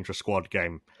an intra squad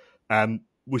game.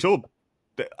 We saw.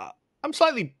 I'm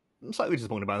slightly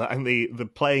disappointed about that. I think the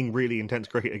playing really intense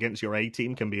cricket against your A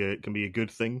team can be a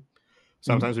good thing.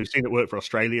 Sometimes we've seen it work for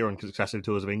Australia on successive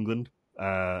tours of England.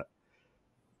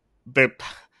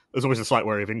 There's always a slight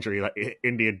worry of injury. Like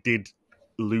India did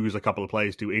lose a couple of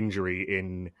players to injury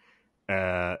in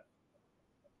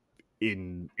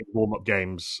warm-up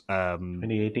games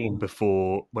 2018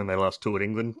 before when they last toured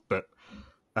England, but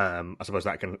I suppose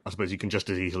you can just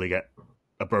as easily get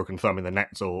a broken thumb in the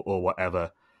nets or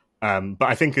whatever. But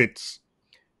I think a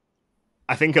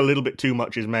little bit too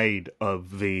much is made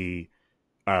of the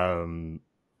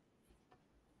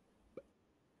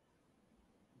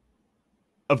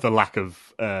of the lack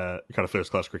of kind of first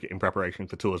class cricket in preparation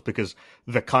for tours, because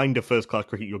the kind of first class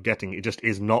cricket you're getting, it just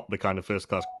is not the kind of first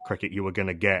class cricket you were going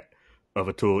to get of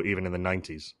a tour even in the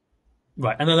 90s.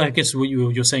 Right, and then I guess what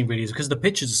you're saying really is because the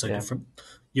pitches are so Yeah. different,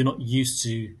 you're not used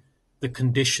to the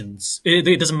conditions.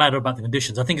 It doesn't matter about the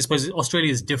conditions. I think it's suppose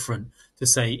Australia is different to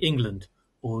say England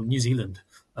or New Zealand.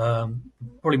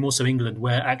 Probably more so England,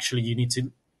 where actually you need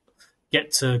to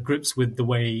get to grips with the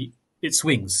way it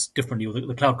swings differently, or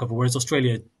the cloud cover. Whereas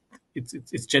Australia,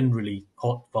 it's generally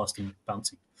hot, fast, and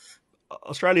bouncy.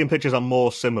 Australian pitches are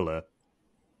more similar.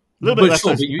 A little bit But less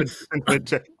sure,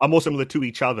 but you, are more similar to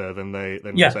each other than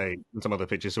yeah, say than some other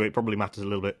pitches, so it probably matters a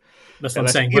little bit. that's what I'm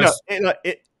less. saying. You know,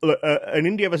 Whereas, look, an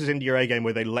India versus India A game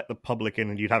where they let the public in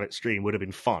and you'd have it stream would have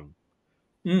been fun.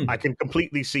 I can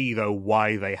completely see though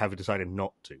why they have decided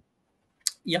not to.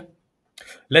 yeah,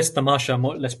 less tamasha,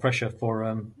 less pressure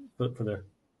for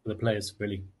the players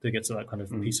really to get to that kind of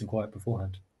peace and quiet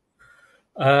beforehand.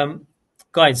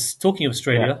 Guys, talking of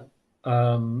Australia,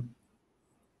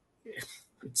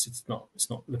 it's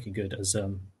not looking good as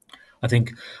I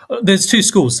think there's two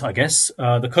schools. I guess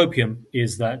the copium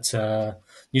is that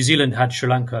New Zealand had Sri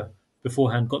Lanka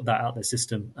beforehand, got that out their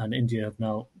system, and India have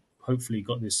now hopefully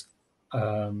got this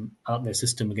out their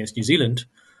system against New Zealand.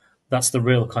 That's the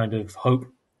real kind of hope.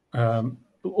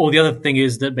 Or the other thing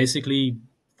is that basically,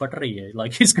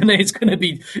 like it's gonna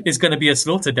be a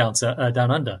slaughter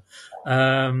down under.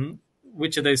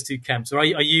 Which of those two camps? Or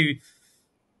are you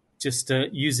just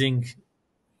using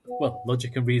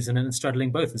logic and reason and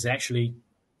straddling both and say actually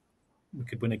we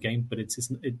could win a game, but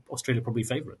Australia probably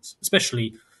favourites,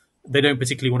 especially they don't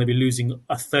particularly want to be losing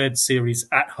a third series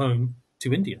at home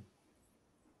to India.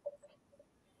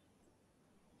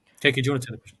 KK, do you want to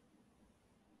take the question?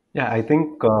 Yeah, I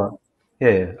think,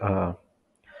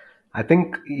 I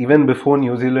think even before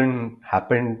New Zealand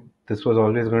happened, this was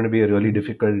always going to be a really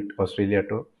difficult Australia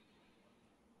tour.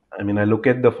 I mean, I look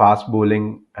at the fast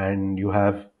bowling, and you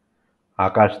have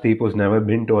Akashdeep, who's never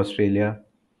been to Australia.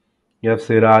 You have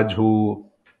Siraj, who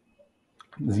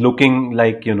is looking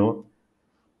like,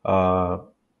 not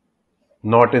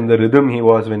in the rhythm he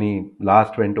was when he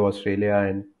last went to Australia,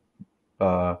 and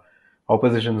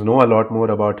oppositions know a lot more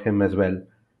about him as well.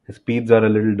 His speeds are a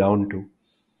little down too.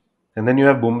 And then you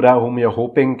have Bumrah, whom you're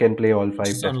hoping can play all five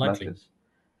It's test unlikely. matches.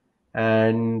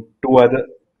 And two others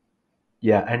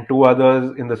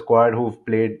in the squad who've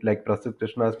played, like Prasidh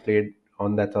Krishna's played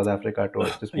on that South Africa tour,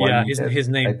 just Yeah, one test, his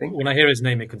I name. think. When I hear his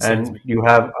name, it concerns And me. you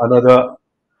have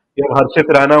Harshit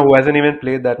Rana, who hasn't even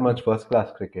played that much first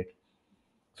class cricket.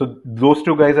 So those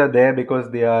two guys are there because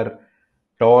they are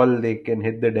tall, they can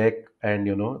hit the deck, and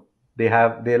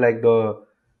they're like the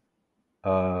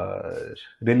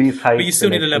release But you height still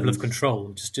need a level of selections.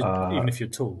 control, even if you're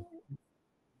tall.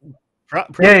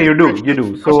 Yeah, you do.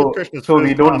 Prasidh So Krishna's we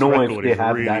first don't class know if record they is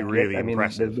have really, that yet. really I mean,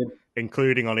 there's impressive, been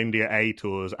including on India A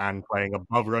tours and playing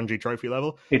above Ranji Trophy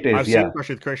level. it is, I've yeah, seen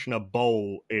Prasidh Krishna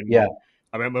bowl yeah,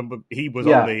 I remember he was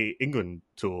on yeah, the England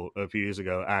tour a few years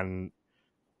ago, and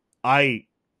I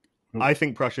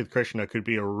think Prasidh Krishna could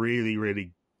be a really,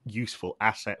 really useful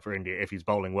asset for India if he's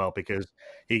bowling well, because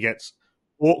he gets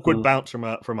awkward bounce from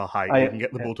a height. He can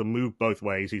get the ball to move both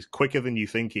ways. He's quicker than you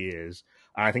think he is.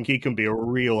 And I think he can be a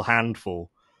real handful.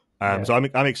 yeah. So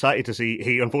I'm excited to see.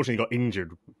 He unfortunately got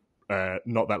injured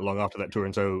not that long after that tour,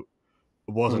 and so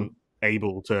wasn't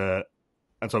able to,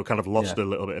 and so kind of lost a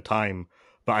little bit of time.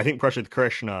 But I think Prasidh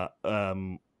Krishna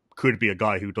could be a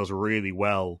guy who does really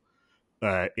well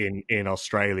in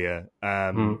Australia.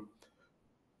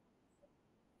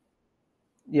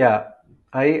 Yeah,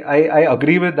 I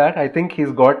agree with that. I think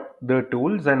he's got the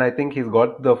tools, and I think he's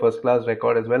got the first class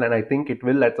record as well. And I think it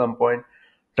will at some point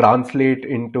translate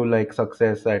into like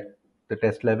success at the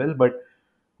test level. But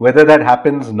whether that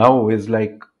happens now is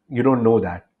like, you don't know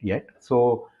that yet.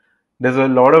 So there's a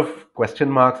lot of question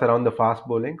marks around the fast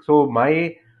bowling. So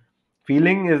my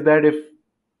feeling is that if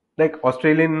like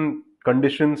Australian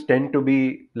conditions tend to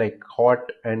be like hot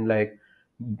and like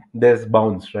there's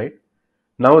bounce, right?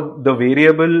 Now the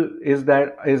variable is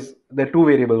there are two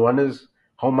variables. One is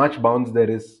how much bounce there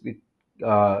is,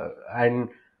 and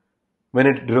when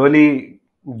it really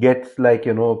gets like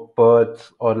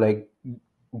Perths or like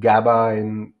Gabba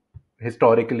in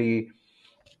historically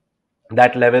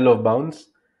that level of bounce,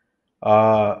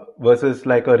 versus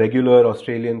like a regular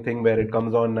Australian thing where it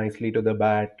comes on nicely to the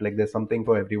bat, like there's something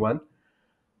for everyone.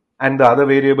 And the other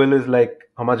variable is like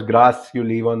how much grass you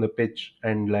leave on the pitch,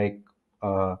 and like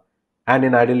and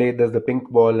in Adelaide there's the pink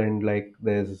ball, and like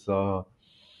there's the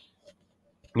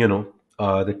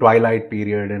twilight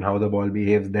period and how the ball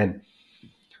behaves then.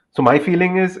 So my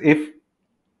feeling is, if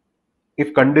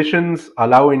if conditions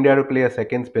allow India to play a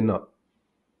second spinner,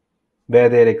 where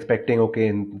they're expecting, okay,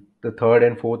 in the third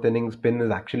and fourth innings, spin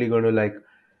is actually going to like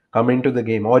come into the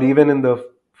game, or even in the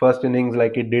first innings,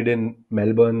 like it did in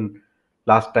Melbourne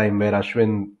last time, where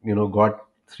Ashwin, got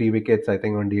 3 wickets, I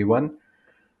think, on day one.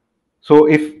 So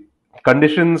if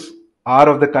conditions are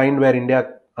of the kind where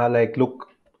India are like, look,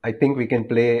 I think we can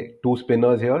play two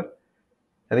spinners here,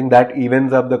 I think that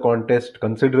evens up the contest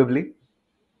considerably.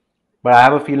 But I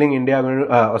have a feeling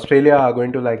Australia are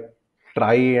going to like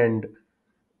try and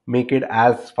make it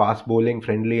as fast bowling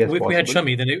friendly as Well, if we had possible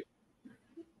Shami, then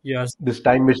yes, this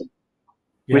time, which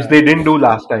yeah, they didn't do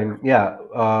last time. Yeah,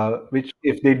 which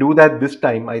if they do that this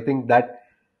time, I think that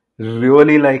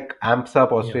really like amps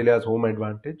up yeah. Australia's home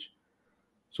advantage.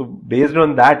 So based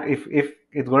on that, if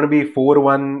it's going to be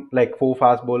 4-1, like four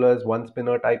fast bowlers, one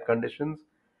spinner type conditions,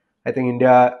 I think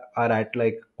India are at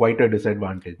like quite a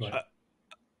disadvantage, Right.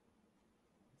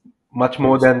 much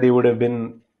more than they would have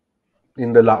been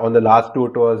in on the last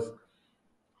two tours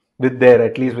with their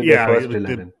at least with their Yeah, first the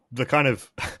 11. the kind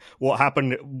of what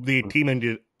happened, the team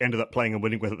ended up playing and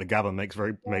winning with at the Gabba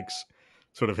makes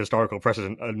sort of historical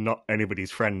precedent, and not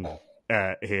anybody's friend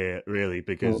here really,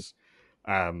 because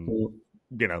Mm.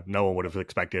 no one would have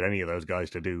expected any of those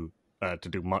guys to do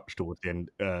much towards the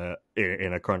end in a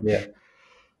Yeah. crunch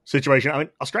situation. I mean,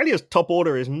 Australia's top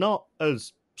order is not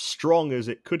as strong as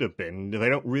it could have been. They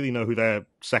don't really know who their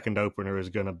second opener is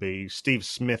going to be. Steve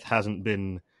Smith hasn't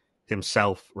been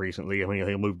himself recently. I mean,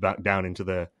 he'll move back down into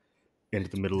the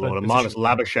middle Third order. position. Marnus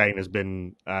Labuschagne has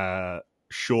been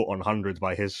short on hundreds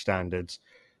by his standards.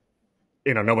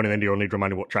 No one in India will need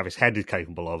reminding what Travis Head is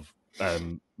capable of.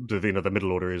 The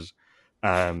middle order is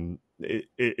very,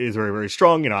 very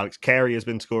strong. Alex Carey has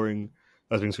been scoring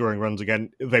runs again.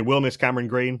 They will miss Cameron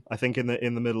Green, I think, in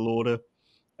the middle order,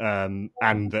 and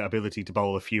the ability to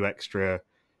bowl a few extra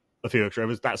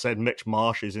overs. That said, Mitch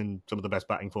Marsh is in some of the best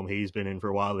batting form he's been in for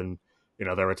a while, and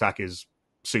their attack is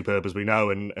superb, as we know,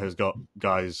 and has got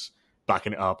guys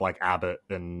backing it up like Abbott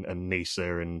and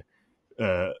Nisa and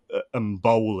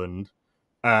Boland.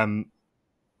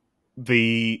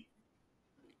 The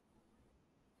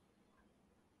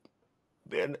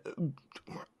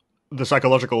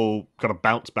psychological kind of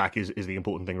bounce back is the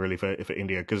important thing really for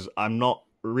India, because I'm not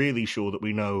really sure that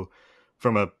we know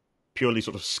from a purely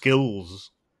sort of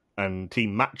skills and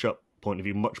team matchup point of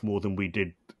view much more than we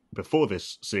did before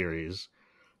this series.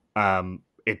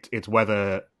 It's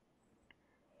whether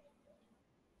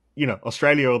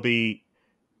Australia will be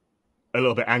a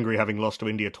little bit angry having lost to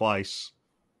India twice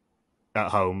at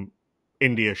home.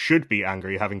 India should be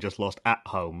angry having just lost at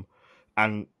home,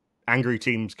 and angry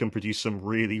teams can produce some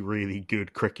really, really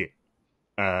good cricket.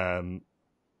 So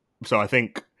I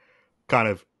think kind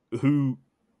of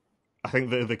I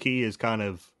think the key is kind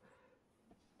of,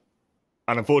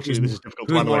 and unfortunately this is difficult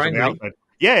to Who's more analyze on the angry? outside.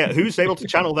 Yeah, who's able to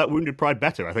channel that wounded pride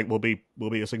better, I think will be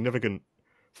a significant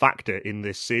factor in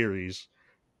this series,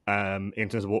 in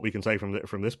terms of what we can say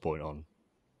from this point on.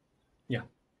 Yeah.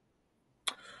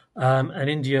 And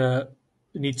India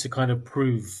needs to kind of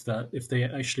prove that if they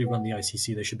actually run the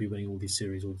ICC, they should be winning all these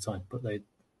series all the time. But they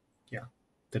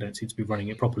don't seem to be running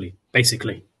it properly,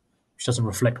 basically, which doesn't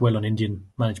reflect well on Indian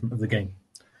management of the game.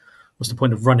 What's the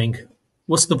point of running?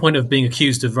 What's the point of being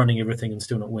accused of running everything and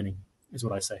still not winning? Is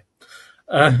what I say.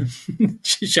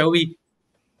 Shall we?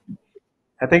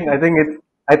 I think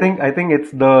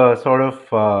it's the sort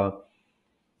of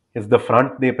it's the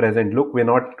front they present. Look, we're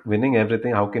not winning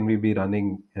everything. How can we be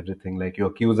running everything like you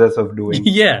accuse us of doing?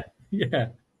 Yeah, yeah.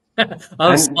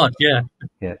 Oh, And smart. Yeah.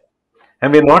 yeah,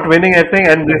 and we're not winning everything,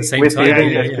 and At the same we're time,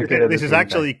 saving yeah. Test cricket at the This is same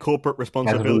actually time. corporate As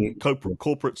responsibility, we,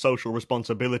 corporate social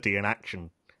responsibility in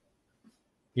action.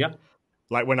 Yeah.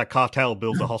 Like when a cartel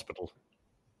builds a hospital.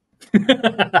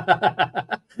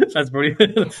 That's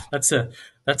brilliant. That's an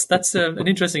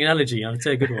interesting analogy. I'd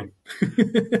say a good one.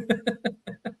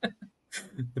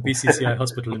 The BCCI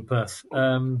hospital in Perth.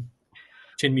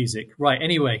 Chin music. Right.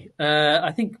 Anyway,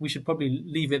 I think we should probably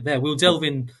leave it there. We'll delve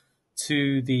in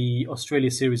to the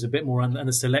Australia series a bit more and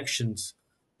the selections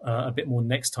a bit more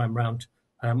next time round.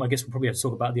 I guess we'll probably have to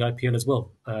talk about the IPL as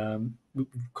well. We've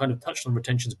kind of touched on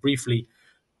retentions briefly,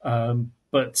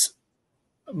 but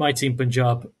my team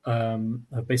Punjab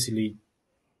have basically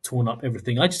torn up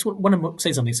everything. I just want to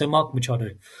say something. So Mark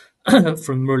Machado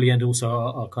from Murli and also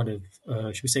our kind of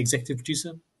should we say executive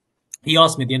producer, he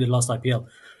asked me at the end of the last IPL,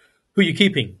 "Who are you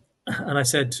keeping?" And I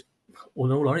said,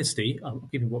 well, in all honesty, I'm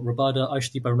keeping what Rabada,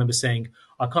 Ashdeep. I remember saying,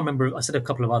 I can't remember. I said a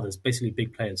couple of others, basically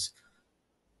big players,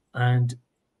 and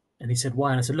he said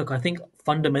why, and I said, look, I think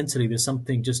fundamentally there's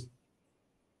something just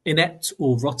inept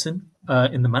or rotten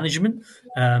in the management.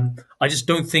 I just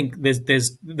don't think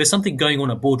there's something going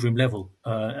on at boardroom level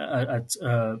at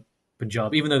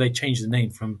Punjab, even though they changed the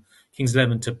name from Kings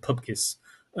 11 to Pubkiss.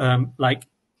 Like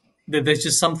there's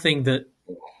just something that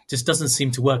just doesn't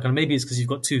seem to work, and maybe it's because you've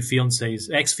got two fiancés,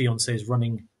 ex-fiancés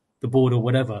running the board or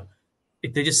whatever.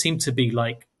 They just seem to be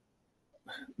like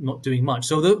not doing much.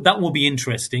 So that will be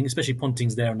interesting, especially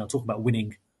Ponting's there, and they'll talk about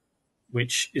winning,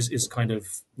 which is kind of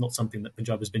not something that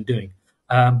Punjab has been doing.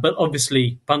 But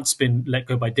obviously, Pant's been let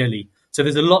go by Delhi. So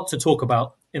there's a lot to talk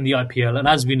about in the IPL. And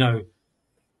as we know,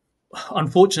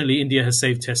 unfortunately, India has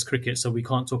saved Test cricket, so we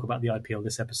can't talk about the IPL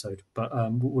this episode. But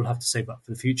we'll have to save that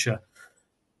for the future.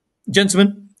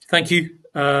 Gentlemen, thank you.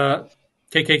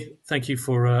 KK, thank you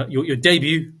for your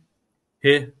debut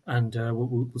here. And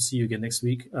we'll see you again next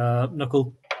week.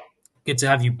 Nakul, good to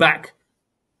have you back.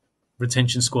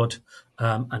 Retention squad,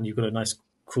 and you've got a nice,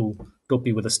 cool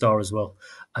gopi with a star as well.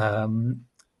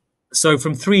 So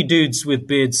from three dudes with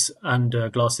beards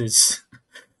and glasses,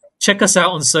 check us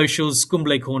out on socials,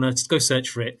 Kumble Corner. Just go search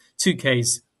for it.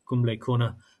 2Ks, Kumble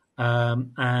Corner.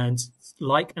 And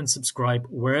like and subscribe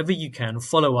wherever you can.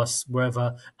 Follow us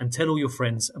wherever and tell all your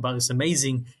friends about this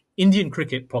amazing Indian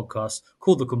cricket podcast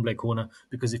called the Kumble Corner,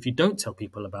 because if you don't tell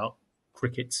people about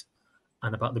cricket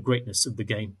and about the greatness of the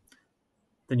game,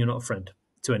 then you're not a friend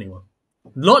to anyone.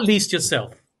 Not least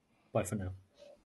yourself. Bye for now.